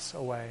pass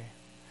away.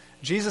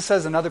 Jesus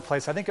says another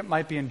place, I think it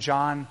might be in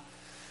John,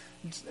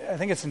 I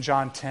think it's in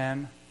John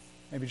 10,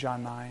 maybe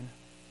John 9.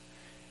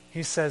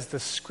 He says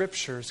the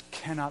Scriptures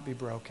cannot be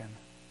broken.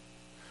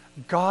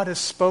 God has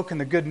spoken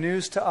the good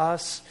news to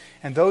us,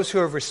 and those who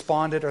have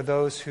responded are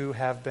those who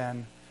have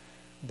been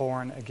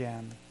born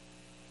again.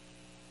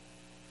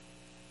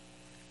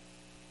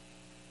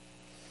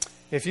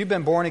 If you've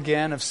been born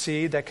again of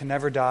seed that can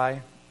never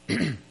die,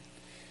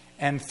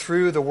 and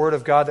through the Word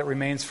of God that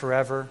remains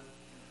forever,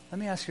 let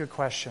me ask you a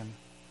question.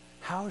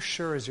 How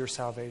sure is your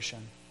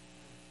salvation?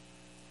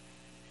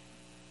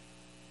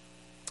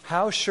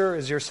 How sure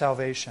is your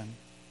salvation?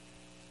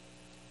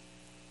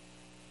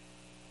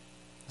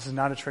 This is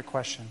not a trick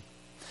question.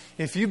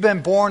 If you've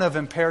been born of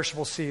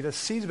imperishable seed, a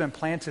seed's been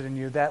planted in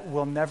you that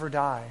will never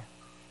die,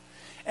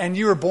 and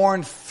you were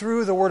born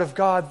through the Word of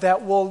God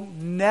that will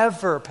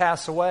never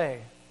pass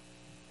away,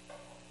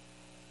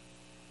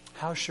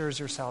 how sure is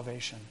your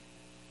salvation?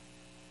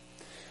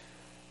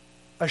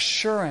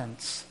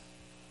 Assurance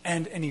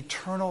and an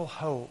eternal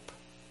hope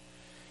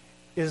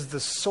is the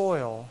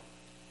soil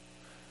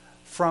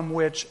from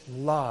which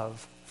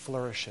love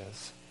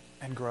flourishes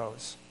and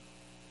grows.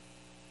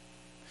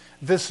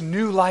 This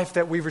new life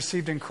that we've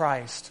received in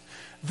Christ,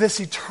 this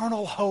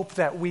eternal hope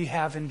that we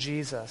have in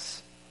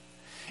Jesus,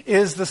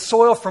 is the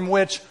soil from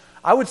which,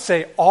 I would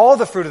say, all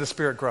the fruit of the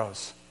Spirit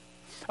grows.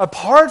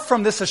 Apart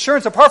from this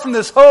assurance, apart from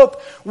this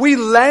hope, we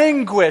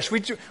languish. We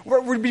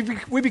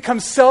become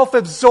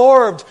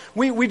self-absorbed.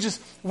 We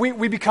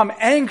become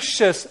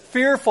anxious,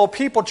 fearful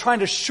people trying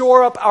to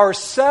shore up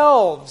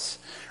ourselves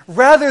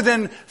rather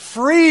than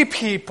free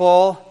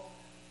people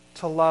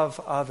to love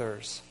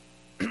others.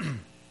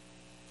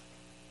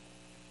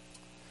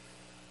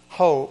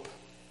 Hope,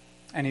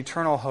 an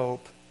eternal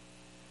hope,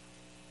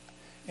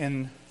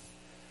 in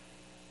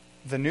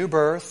the new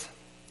birth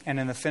and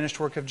in the finished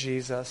work of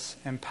Jesus,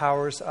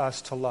 empowers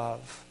us to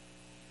love.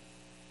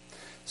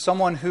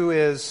 Someone who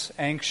is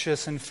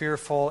anxious and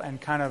fearful and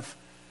kind of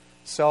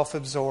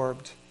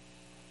self-absorbed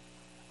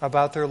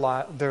about their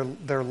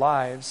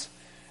lives,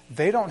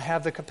 they don't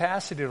have the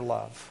capacity to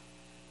love.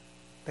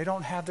 They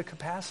don't have the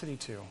capacity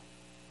to.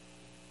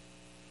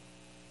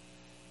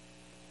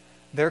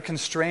 They're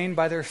constrained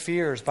by their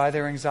fears, by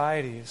their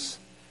anxieties.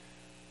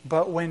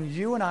 But when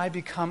you and I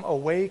become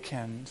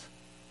awakened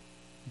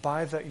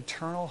by the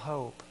eternal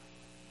hope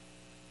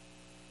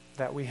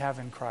that we have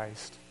in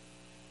Christ.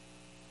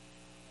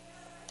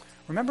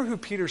 Remember who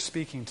Peter's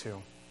speaking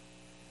to.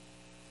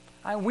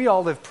 We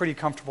all live pretty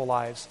comfortable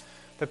lives.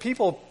 The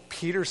people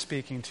Peter's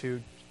speaking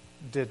to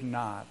did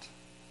not.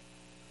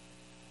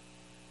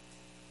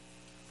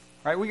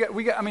 Right?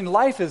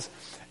 Life is,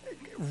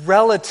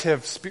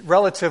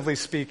 relatively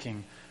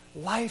speaking,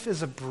 life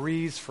is a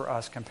breeze for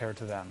us compared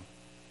to them.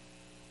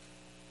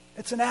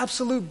 It's an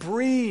absolute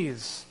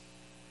breeze.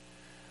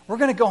 We're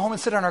going to go home and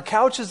sit on our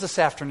couches this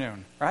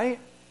afternoon, right?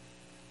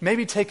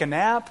 Maybe take a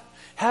nap,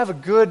 have a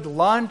good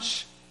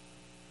lunch.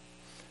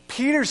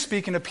 Peter's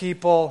speaking to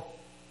people.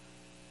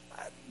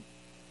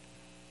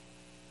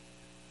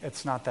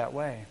 It's not that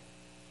way.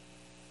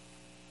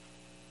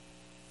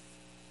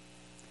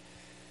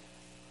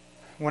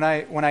 When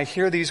I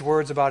hear these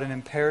words about an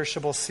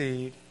imperishable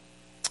seed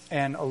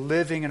and a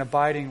living and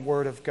abiding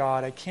Word of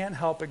God, I can't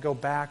help but go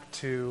back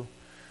to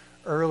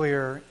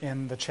earlier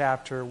in the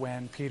chapter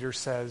when Peter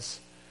says,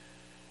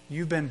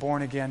 you've been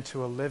born again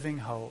to a living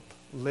hope,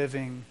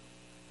 living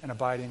and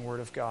abiding Word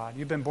of God.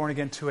 You've been born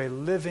again to a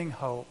living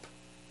hope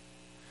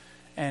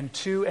and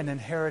to an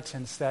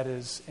inheritance that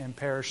is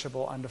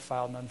imperishable,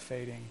 undefiled, and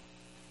unfading.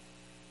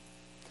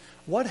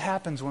 What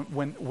happens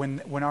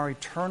when our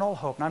eternal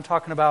hope, and I'm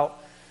talking about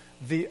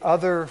the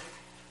other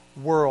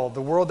world,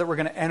 the world that we're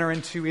going to enter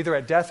into either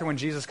at death or when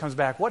Jesus comes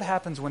back, what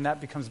happens when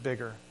that becomes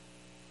bigger?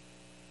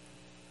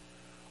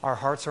 Our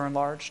hearts are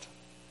enlarged,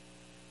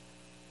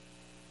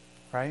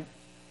 right?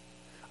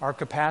 Our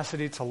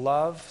capacity to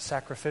love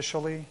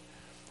sacrificially,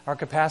 Our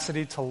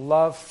capacity to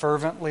love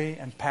fervently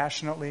and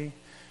passionately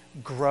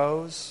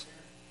grows.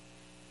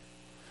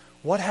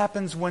 What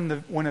happens when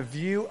a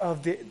view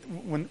of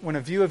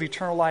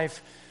eternal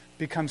life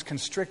becomes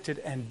constricted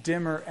and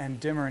dimmer and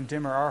dimmer and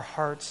dimmer? Our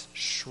hearts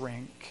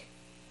shrink.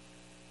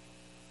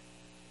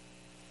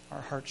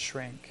 Our hearts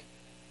shrink.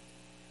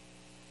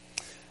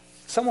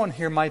 Someone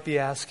here might be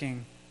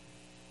asking,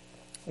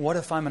 what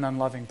if I'm an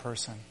unloving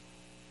person?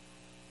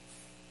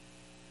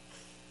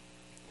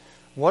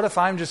 What if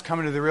I'm just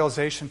coming to the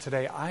realization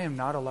today, I am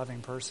not a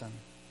loving person?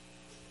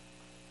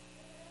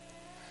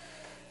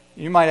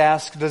 You might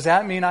ask, does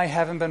that mean I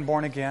haven't been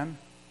born again?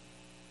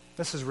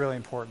 This is really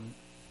important.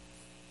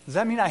 Does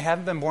that mean I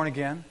haven't been born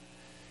again?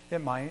 It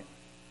might.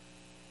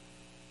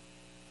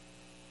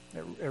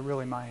 It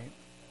really might.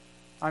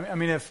 I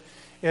mean,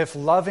 if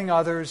loving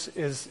others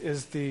is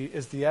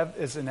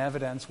an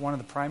evidence, one of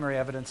the primary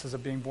evidences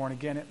of being born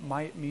again, it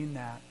might mean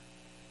that.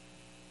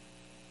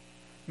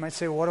 You might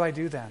say, well, what do I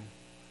do then?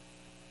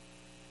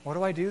 What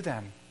do I do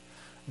then?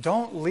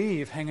 Don't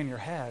leave hanging your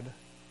head.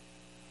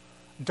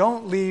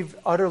 Don't leave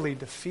utterly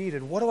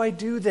defeated. What do I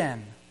do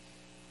then?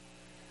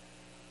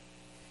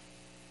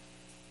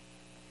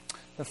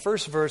 The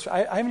first verse,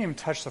 I haven't even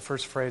touched the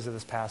first phrase of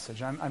this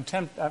passage. I'm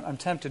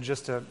tempted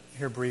just to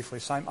hear briefly,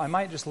 so I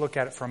might just look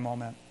at it for a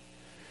moment.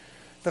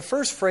 The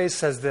first phrase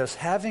says this,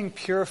 having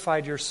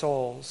purified your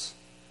souls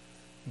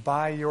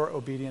by your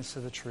obedience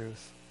to the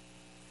truth.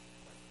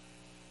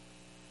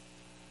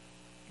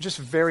 Just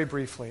very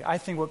briefly, I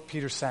think what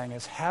Peter's saying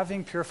is,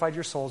 having purified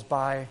your souls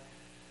by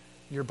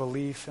your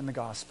belief in the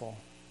gospel.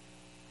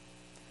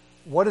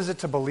 What is it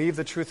to believe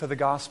the truth of the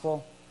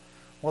gospel?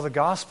 Well, the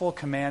gospel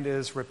command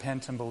is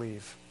repent and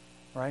believe,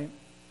 right?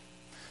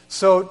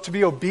 So to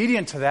be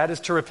obedient to that is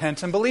to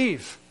repent and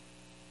believe.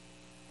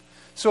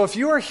 So if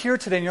you are here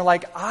today and you're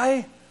like,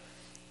 I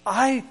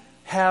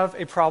have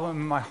a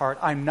problem in my heart.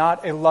 I'm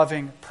not a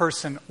loving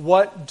person.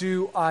 What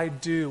do I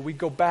do? We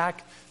go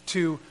back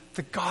to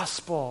the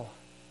gospel.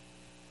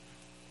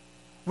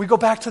 We go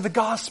back to the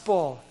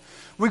gospel.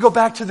 We go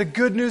back to the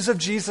good news of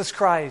Jesus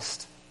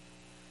Christ.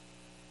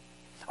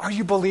 Are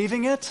you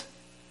believing it?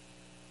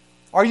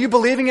 Are you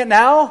believing it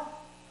now?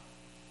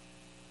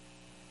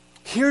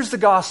 Here's the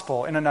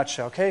gospel in a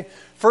nutshell, okay?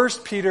 1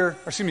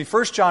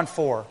 John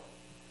 4.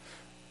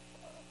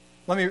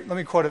 Let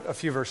me quote a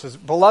few verses.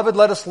 Beloved,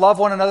 let us love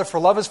one another, for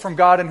love is from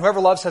God, and whoever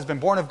loves has been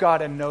born of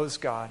God and knows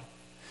God.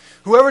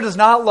 Whoever does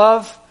not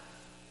love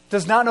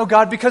does not know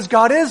God, because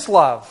God is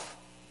love.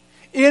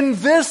 In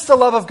this the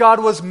love of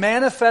God was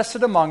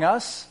manifested among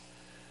us,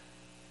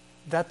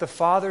 that the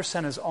Father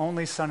sent His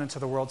only Son into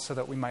the world so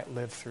that we might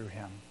live through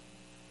Him.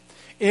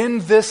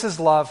 In this is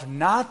love,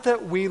 not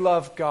that we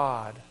love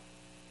God,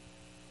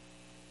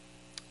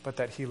 but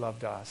that He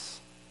loved us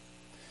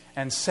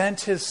and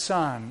sent His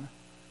Son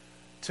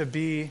to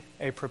be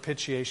a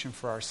propitiation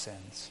for our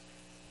sins.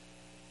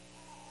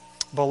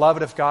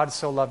 Beloved, if God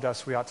so loved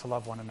us, we ought to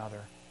love one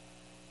another.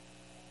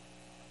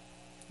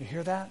 You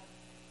hear that?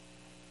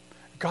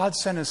 God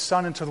sent His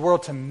Son into the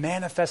world to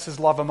manifest His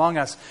love among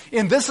us.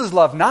 In this is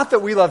love, not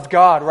that we loved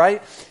God,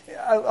 right?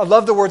 I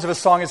love the words of a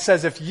song. It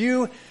says, if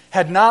you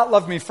had not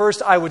loved me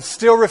first, I would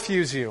still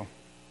refuse you.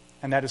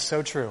 And that is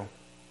so true.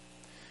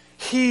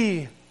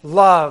 He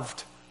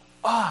loved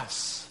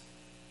us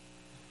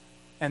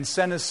and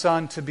sent His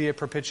Son to be a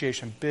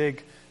propitiation.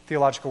 Big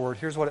theological word.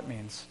 Here's what it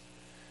means.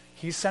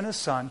 He sent His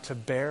Son to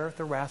bear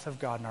the wrath of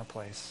God in our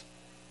place.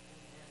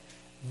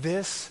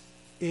 This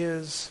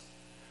is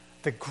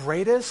the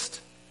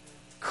greatest,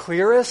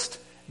 clearest,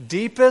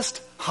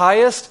 deepest,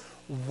 highest,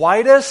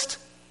 widest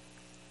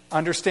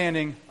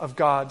understanding of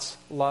God's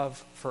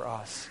love for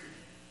us.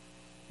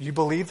 You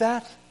believe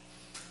that?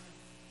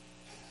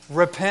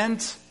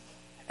 Repent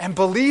and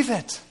believe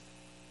it.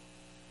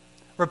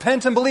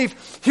 Repent and believe.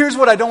 Here's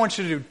what I don't want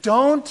you to do.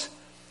 Don't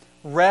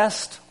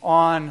rest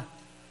on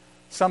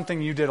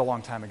something you did a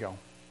long time ago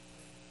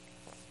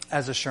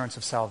as assurance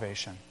of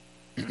salvation.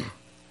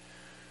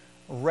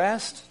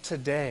 Rest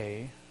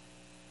today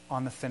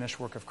on the finished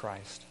work of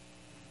Christ.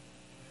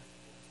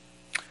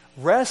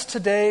 Rest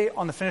today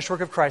on the finished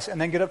work of Christ, and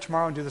then get up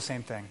tomorrow and do the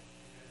same thing.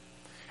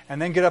 And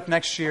then get up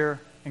next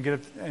year and get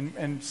up,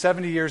 and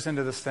 70 years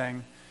into this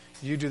thing,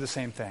 you do the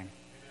same thing.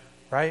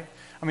 Right?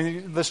 I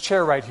mean, this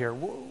chair right here,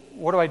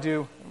 what do I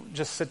do?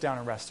 Just sit down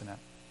and rest in it.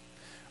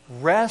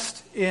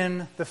 Rest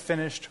in the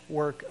finished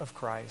work of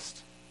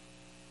Christ.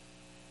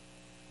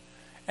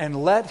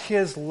 And let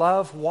His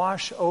love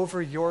wash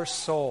over your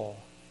soul.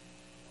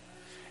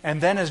 And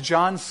then, as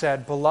John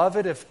said,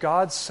 beloved, if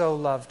God so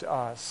loved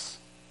us,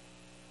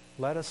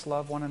 let us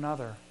love one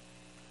another.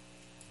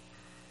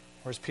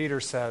 Or as Peter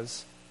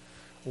says,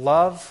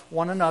 love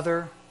one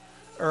another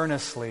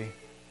earnestly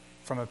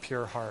from a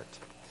pure heart.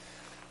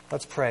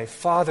 Let's pray.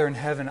 Father in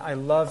heaven, I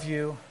love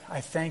You.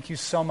 I thank You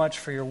so much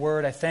for Your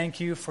word. I thank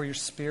You for Your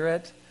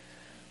Spirit.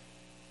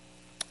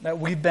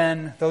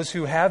 That those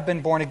who have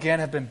been born again,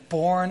 have been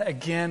born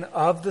again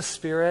of the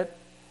Spirit.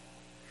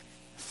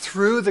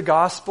 Through the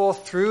gospel,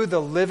 through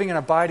the living and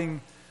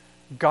abiding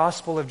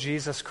gospel of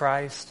Jesus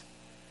Christ.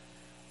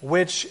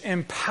 which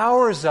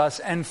empowers us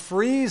and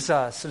frees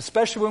us,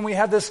 especially when we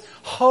have this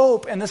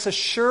hope and this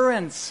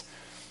assurance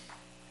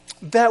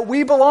that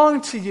we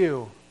belong to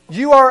you.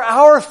 You are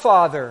our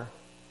Father.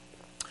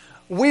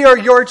 We are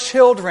your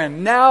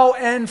children, now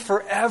and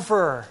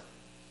forever.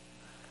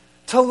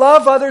 To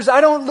love others,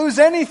 I don't lose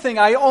anything.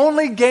 I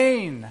only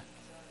gain.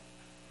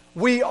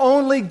 We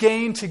only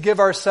gain to give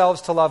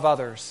ourselves to love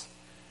others.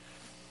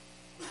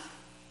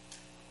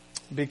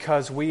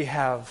 Because we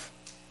have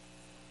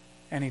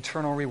an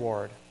eternal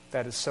reward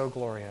that is so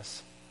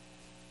glorious.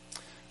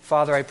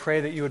 Father, I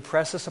pray that you would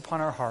press us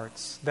upon our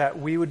hearts, that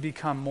we would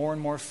become more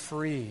and more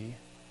free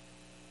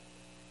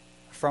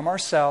from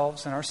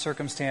ourselves and our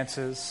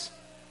circumstances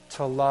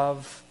to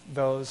love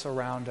those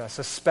around us,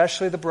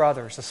 especially the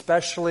brothers,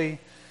 especially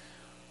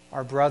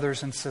our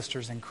brothers and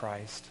sisters in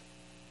Christ.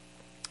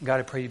 God,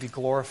 I pray you be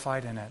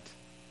glorified in it.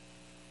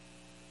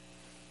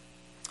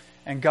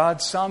 And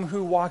God, some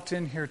who walked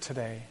in here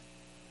today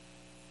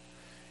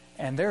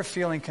and they're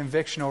feeling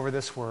conviction over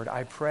this word,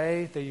 I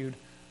pray that you'd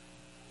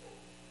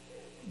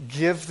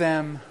give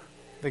them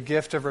the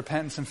gift of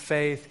repentance and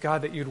faith.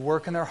 God, that you'd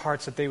work in their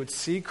hearts, that they would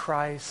see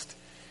Christ.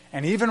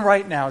 And even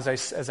right now,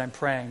 as I'm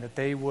praying, that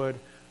they would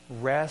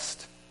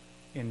rest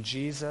in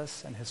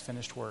Jesus and his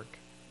finished work.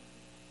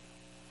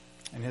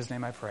 In his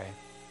name I pray.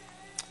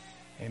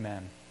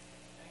 Amen.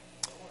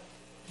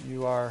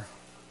 You're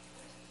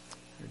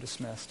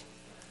dismissed.